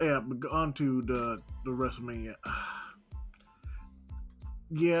 yeah, but on to the WrestleMania.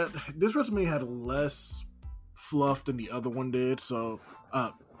 Yeah, this WrestleMania had less fluff than the other one did. So,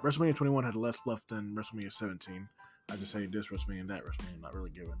 WrestleMania 21 had less fluff than WrestleMania 17. I just say this WrestleMania and that WrestleMania, not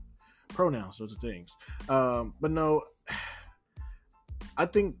really giving pronouns, those are things. But no, I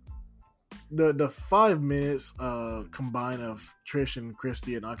think the 5 minutes combined of Trish and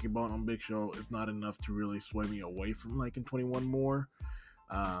Christy and Akibon on Big Show is not enough to really sway me away from liking 21 more.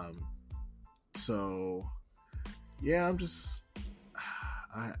 So yeah, I'm just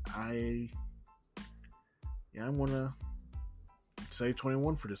I want to say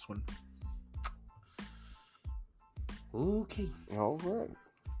 21 for this one. Okay. All right.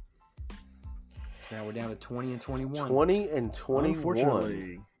 Now we're down to 20 and 21. 20 and 21.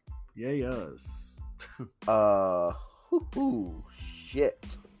 Unfortunately. Yeah, yes.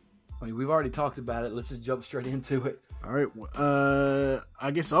 Shit. I mean, we've already talked about it. Let's just jump straight into it. All right.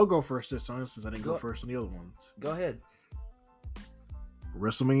 I guess I'll go first this time since I didn't go first on the other ones. Go ahead.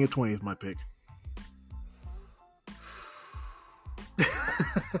 WrestleMania 20 is my pick.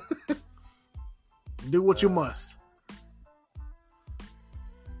 Do what you must.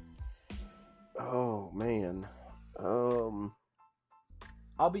 Oh man.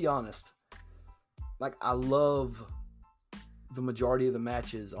 I'll be honest. Like, I love the majority of the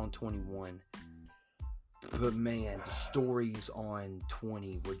matches on 21. But man, the stories on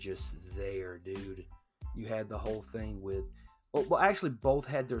 20 were just there, dude. You had the whole thing with... Well, actually, both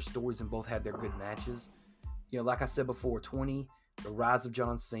had their stories and both had their good matches. You know, like I said before, 20, the rise of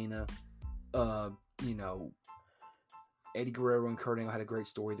John Cena, you know, Eddie Guerrero and Kurt Angle had a great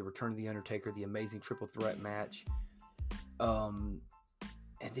story. The return of The Undertaker, the amazing triple threat match.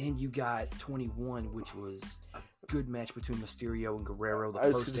 And then you got 21, which was a good match between Mysterio and Guerrero. The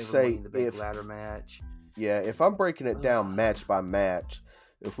first ever Money in the Bank ladder match. Yeah, if I'm breaking it down match by match,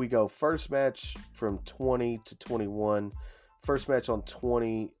 if we go first match from 20 to 21, first match on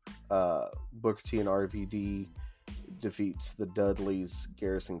 20, Booker T and RVD defeats the Dudleys,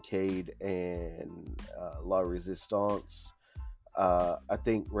 Garrison Cade, and La Resistance. I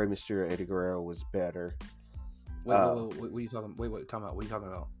think Rey Mysterio, Eddie Guerrero was better. Wait, what are you talking? What are you talking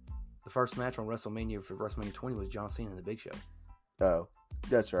about? The first match on WrestleMania for WrestleMania 20 was John Cena and the Big Show. Oh,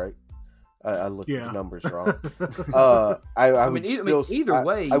 that's right. I looked at the numbers wrong. Either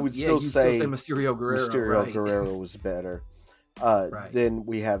way, I would still say Mysterio Guerrero. Mysterio Guerrero was better. Then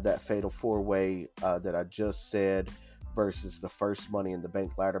we have that fatal 4-way that I just said versus the first Money in the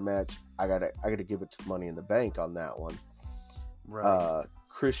Bank ladder match. I gotta give it to Money in the Bank on that one. Right.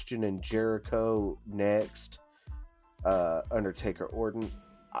 Christian and Jericho next. Undertaker Orton.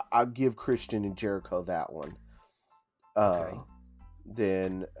 I'll give Christian and Jericho that one. Okay.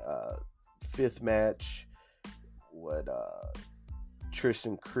 Then fifth match,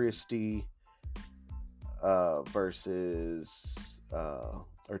 Tristan Christie versus or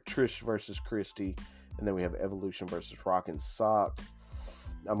Trish versus Christie, and then we have Evolution versus Rock and Sock.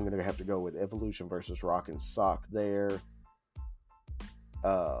 I'm gonna have to go with Evolution versus Rock and Sock there.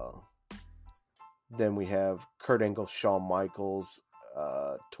 Then we have Kurt Angle, Shawn Michaels,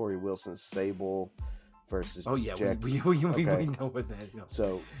 Tori Wilson, Sable versus Jack. We know what that is.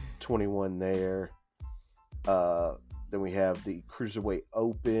 So 21 there. Then we have the Cruiserweight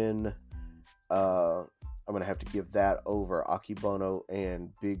Open. I'm gonna have to give that over Akibono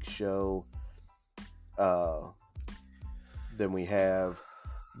and Big Show. Then we have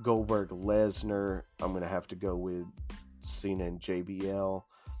Goldberg, Lesnar. I'm gonna have to go with Cena and JBL.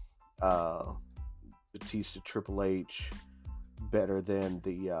 Batista, Triple H, better than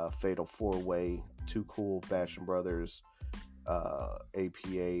the Fatal 4-Way, Too Cool, Basham Brothers,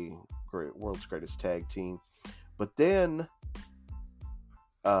 APA, World's Greatest Tag Team. But then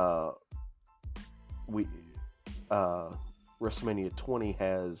WrestleMania 20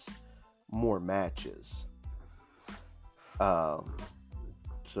 has more matches.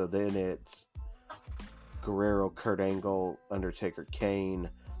 So then it's Guerrero, Kurt Angle, Undertaker, Kane,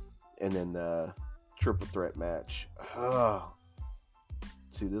 and then the triple threat match.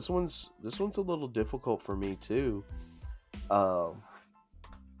 See, this one's a little difficult for me too. I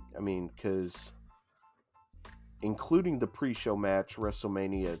mean, because including the pre-show match,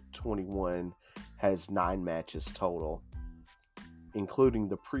 WrestleMania 21 has 9 matches total. Including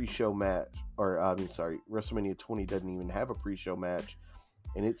the pre-show match, WrestleMania 20 doesn't even have a pre-show match,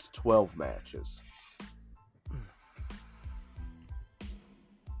 and it's 12 matches.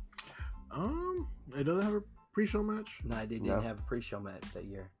 It doesn't have a pre-show match? No, it didn't have a pre-show match that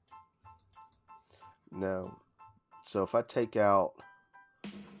year. No. So if I take out...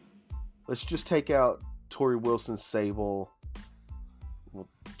 Let's just take out Tori Wilson, Sable. We'll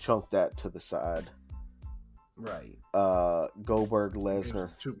chunk that to the side. Right. Goldberg,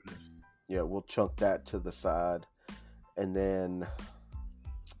 Lesnar. Yeah, we'll chunk that to the side. And then...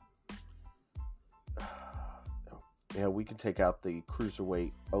 Yeah, we can take out the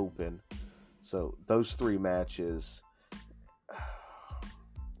Cruiserweight Open. So those 3 matches,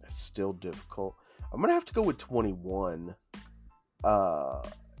 still difficult. I'm gonna have to go with 21. I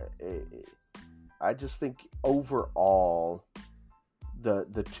just think overall,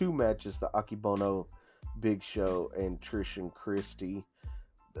 the two matches, the Akebono, Big Show, and Trish and Christie,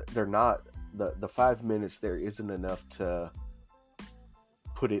 they're not the 5 minutes there isn't enough to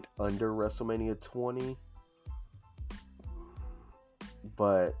put it under WrestleMania 20.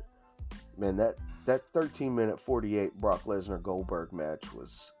 But man, that 13-minute 48 Brock Lesnar Goldberg match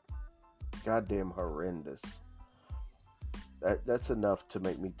was goddamn horrendous. That's enough to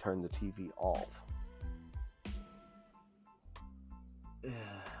make me turn the TV off.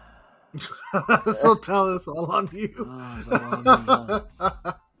 So tell us all on you.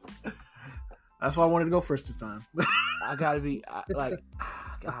 That's why I wanted to go first this time. I gotta be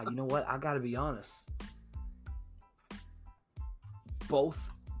God. You know what? I gotta be honest.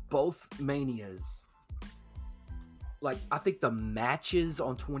 Both manias. Like, I think the matches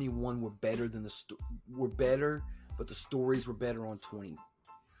on 21 were better than but the stories were better on 20.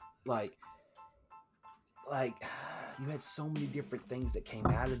 Like you had so many different things that came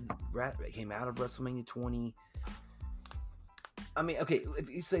out of WrestleMania 20. I mean, okay, if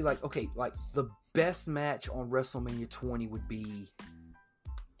you say like the best match on WrestleMania 20 would be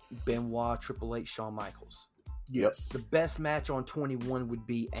Benoit, Triple H, Shawn Michaels. Yes. The best match on 21 would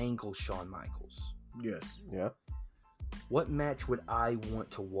be Angle, Shawn Michaels. Yes. Yeah. What match would I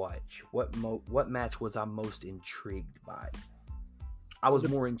want to watch? What match was I most intrigued by? I was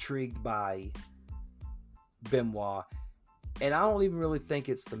more intrigued by Benoit, and I don't even really think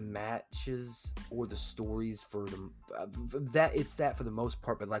it's the matches or the stories for that for the most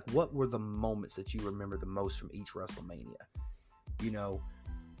part. But like, what were the moments that you remember the most from each WrestleMania? You know,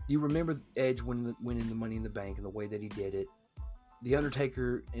 you remember Edge winning the Money in the Bank and the way that he did it. The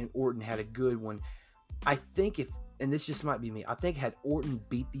Undertaker and Orton had a good one. I think and this just might be me, I think had Orton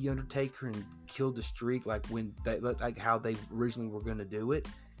beat the Undertaker and killed the streak, like how they originally were going to do it,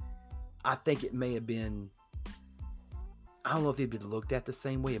 I think it may have been. I don't know if it'd been looked at the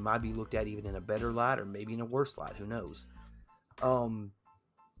same way. It might be looked at even in a better light or maybe in a worse light. Who knows?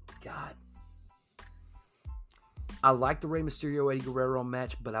 God. I like the Rey Mysterio Eddie Guerrero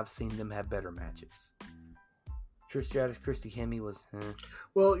match, but I've seen them have better matches. Trish Stratus, Christy Hemme was...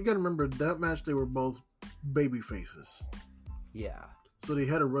 Well, you got to remember, that match, they were both baby faces. Yeah. So they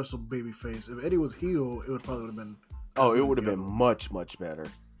had to wrestle baby face. If Eddie was heel, it would probably have been... Oh, it would have been much, much better.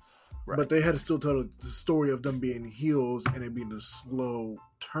 Right. But they had to still tell the story of them being heels and it being a slow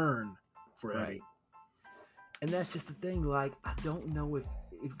turn for Eddie. Right. And that's just the thing. Like, I don't know if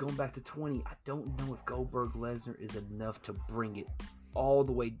going back to 20, I don't know if Goldberg Lesnar is enough to bring it all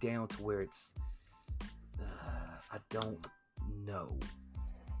the way down to where it's... I don't know.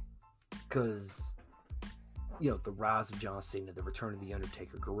 Because, the rise of John Cena, the return of The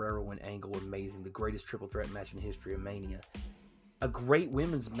Undertaker, Guerrero and Angle, amazing. The greatest triple threat match in the history of Mania. A great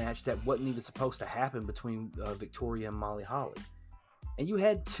women's match that wasn't even supposed to happen between Victoria and Molly Holly. And you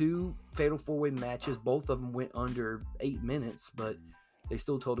had two fatal four-way matches. Both of them went under 8 minutes, but they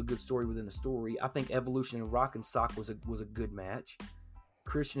still told a good story within the story. I think Evolution and Rock and Sock was a good match.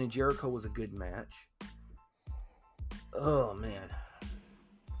 Christian and Jericho was a good match. Oh, man.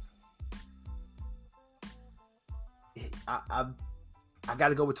 I got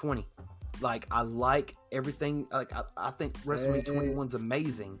to go with 20. Like, I like everything. Like, I think WrestleMania 21's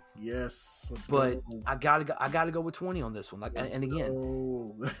amazing. Yes, but go. I gotta go with 20 on this one. Like, and again,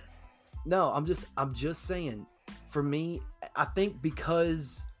 no, I'm just saying. For me, I think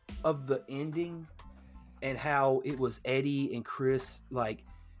because of the ending and how it was Eddie and Chris, like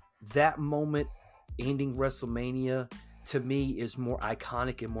that moment ending WrestleMania to me is more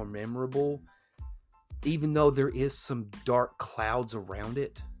iconic and more memorable. Even though there is some dark clouds around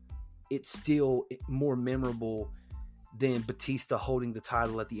it, it's still more memorable than Batista holding the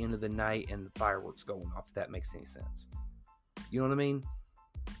title at the end of the night and the fireworks going off, if that makes any sense. You know what I mean?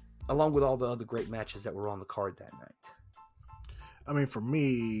 Along with all the other great matches that were on the card that night. I mean, for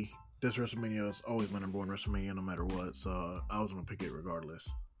me, this WrestleMania is always my number one WrestleMania no matter what, so I was going to pick it regardless.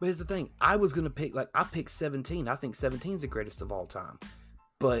 But here's the thing. I was going to pick, I picked 17. I think 17 is the greatest of all time.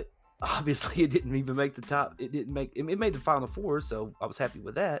 But obviously it didn't even make the top. It made the Final Four, so I was happy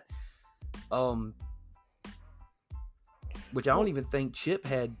with that. Which I don't even think Chip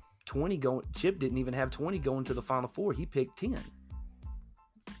had 20 going. Chip didn't even have 20 going to the Final Four. He picked 10.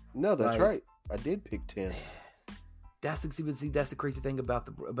 No, that's right. I did pick 10. That's the crazy thing about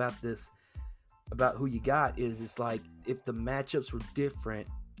who you got is it's like if the matchups were different,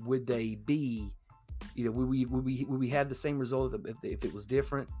 would they be? Would we have the same result if it was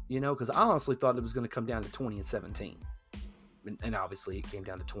different? Because I honestly thought it was going to come down to 20 and 17. and obviously it came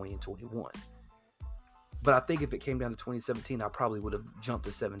down to 20 and 21. But I think if it came down to 2017, I probably would have jumped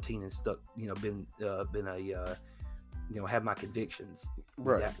to 17 and stuck, been a, have my convictions in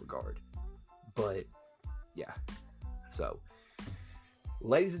that regard. But yeah, so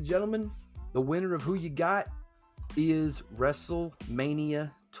ladies and gentlemen, the winner of Who You Got is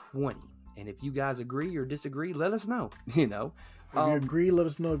WrestleMania 20. And if you guys agree or disagree, let us know. If you agree, let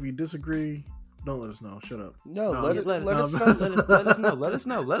us know. If you disagree, don't let us know. Shut up. No, let us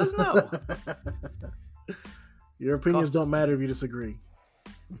know. Let us know. Your opinions don't matter if you disagree.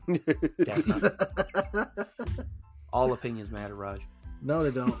 That's not. All opinions matter, Raj. No,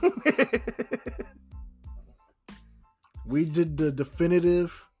 they don't. We did the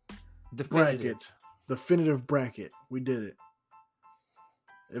definitive bracket. Definitive bracket. We did it.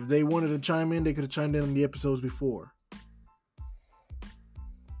 If they wanted to chime in, they could have chimed in the episodes before.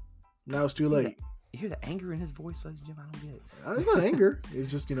 Now it's too late. You hear the anger in his voice, ladies and gentlemen? I don't get it. It's not anger. It's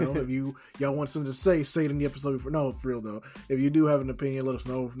just, if y'all want something to say it in the episode before. No, for real though. If you do have an opinion, let us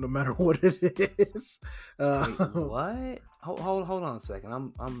know, no matter what it is. Wait, what? Hold on a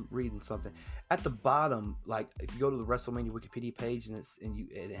second. I'm reading something at the bottom. Like if you go to the WrestleMania Wikipedia page and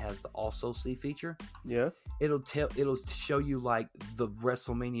it has the also see feature. Yeah. It'll show you like the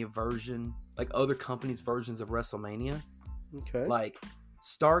WrestleMania version, like other companies' versions of WrestleMania. Okay. Like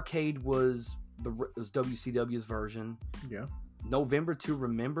Starrcade was WCW's version. Yeah. November to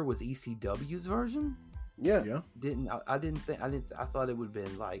Remember was ECW's version. Yeah. I thought it would have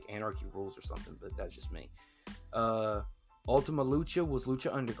been like Anarchy Rules or something, but that's just me. Ultima Lucha was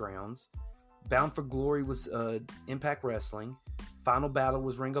Lucha Underground's. Bound for Glory was Impact Wrestling. Final Battle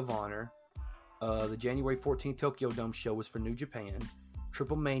was Ring of Honor. The January 14th Tokyo Dome show was for New Japan.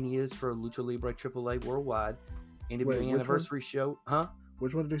 Triple Mania is for Lucha Libre AAA Worldwide. NWA Anniversary show. Huh?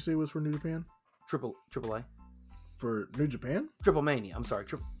 Which one did they say was for New Japan? AAA. For New Japan? Triple Mania. I'm sorry.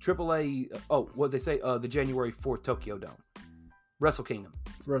 AAA. What they say? The January 4th Tokyo Dome. Wrestle Kingdom.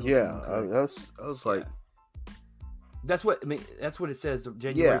 I was like. That's what it says. The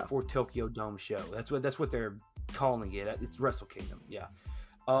January 4th Tokyo Dome show. That's what they're calling it. It's Wrestle Kingdom. Yeah.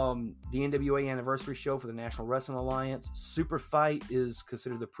 The NWA Anniversary show for the National Wrestling Alliance. Super Fight is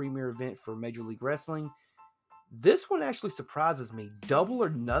considered the premier event for Major League Wrestling. This one actually surprises me. Double or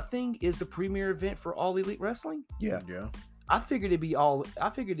Nothing is the premier event for All Elite Wrestling. Yeah. I figured it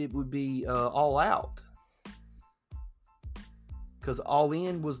would be All Out, because All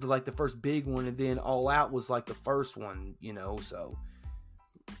In was the first big one, and then All Out was like the first one. So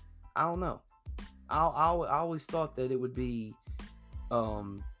I don't know. I always thought that it would be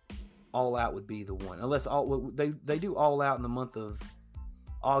All Out would be the one, unless they do All Out in the month of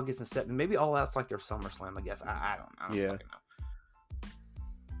August and September. Maybe All Out's like their SummerSlam, I guess. I don't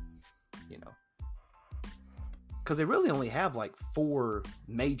fucking know. Because they really only have 4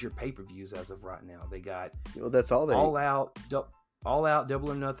 major pay-per-views as of right now. They got that's all they All Out,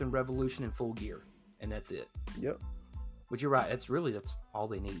 Double or Nothing, Revolution, and Full Gear, and that's it. Yep. But you're right. That's all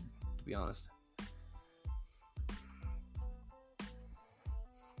they need, to be honest.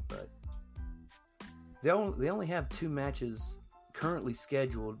 But they only have 2 matches currently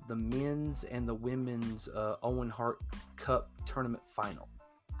scheduled: the men's and the women's Owen Hart Cup tournament final.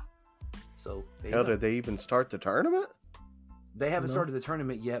 So did they even start the tournament? They haven't started the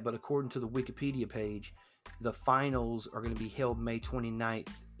tournament yet, but according to the Wikipedia page, the finals are going to be held May 29th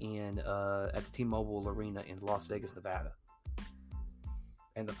at the T-Mobile Arena in Las Vegas, Nevada.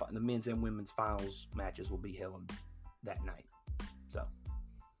 And the men's and women's finals matches will be held that night. So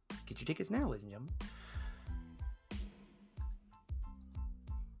get your tickets now, ladies and gentlemen.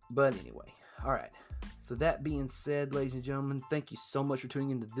 But anyway, all right. So that being said, ladies and gentlemen, thank you so much for tuning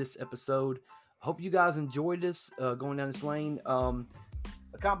into this episode. I hope you guys enjoyed this going down this lane.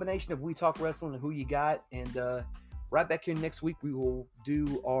 A combination of We Talk Wrestling and Who You Got. And right back here next week, we will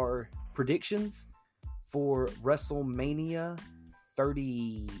do our predictions for WrestleMania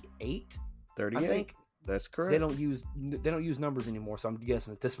 38. 38. I think. That's correct. They don't use numbers anymore, so I'm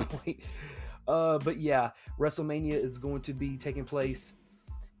guessing at this point. But yeah, WrestleMania is going to be taking place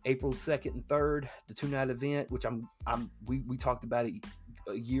April 2nd and 3rd, the 2-night event, which we talked about it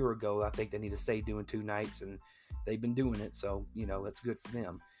a year ago. I think they need to stay doing 2 nights, and they've been doing it, so that's good for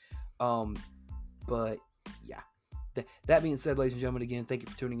them. But yeah, that being said, ladies and gentlemen, again, thank you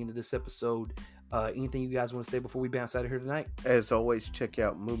for tuning into this episode. Anything you guys want to say before we bounce out of here tonight? As always, check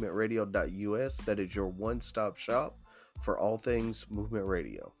out movementradio.us. That is your one-stop shop for all things Movement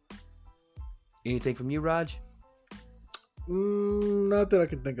Radio. Anything from you, Raj? Not that I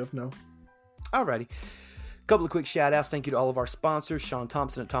can think of, no. Alrighty. Couple of quick shout outs. Thank you to all of our sponsors: Sean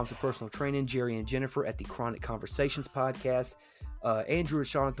Thompson at Thompson Personal Training, Jerry and Jennifer at the Chronic Conversations Podcast, Andrew and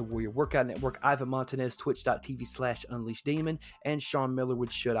Sean at the Warrior Workout Network, Ivan Montanez, twitch.tv/UnleashDemon, and Sean Miller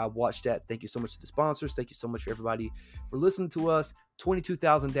with Should I Watch That. Thank you so much to the sponsors. Thank you so much for everybody for listening to us.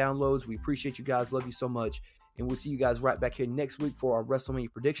 22,000 downloads. We appreciate you guys. Love you so much. And we'll see you guys right back here next week for our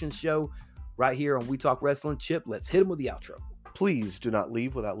WrestleMania predictions show right here on We Talk Wrestling. Chip, let's hit him with the outro. Please do not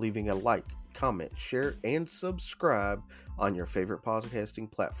leave without leaving a like, comment, share, and subscribe on your favorite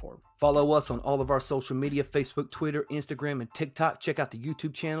podcasting platform. Follow us on all of our social media: Facebook, Twitter, Instagram, and TikTok. Check out the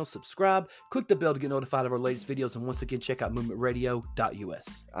YouTube channel, subscribe, click the bell to get notified of our latest videos, and once again, check out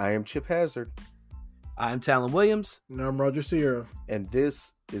movementradio.us. I am Chip Hazard. I am Talon Williams. And I'm Roger Sierra. And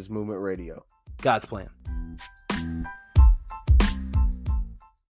this is Movement Radio. God's plan.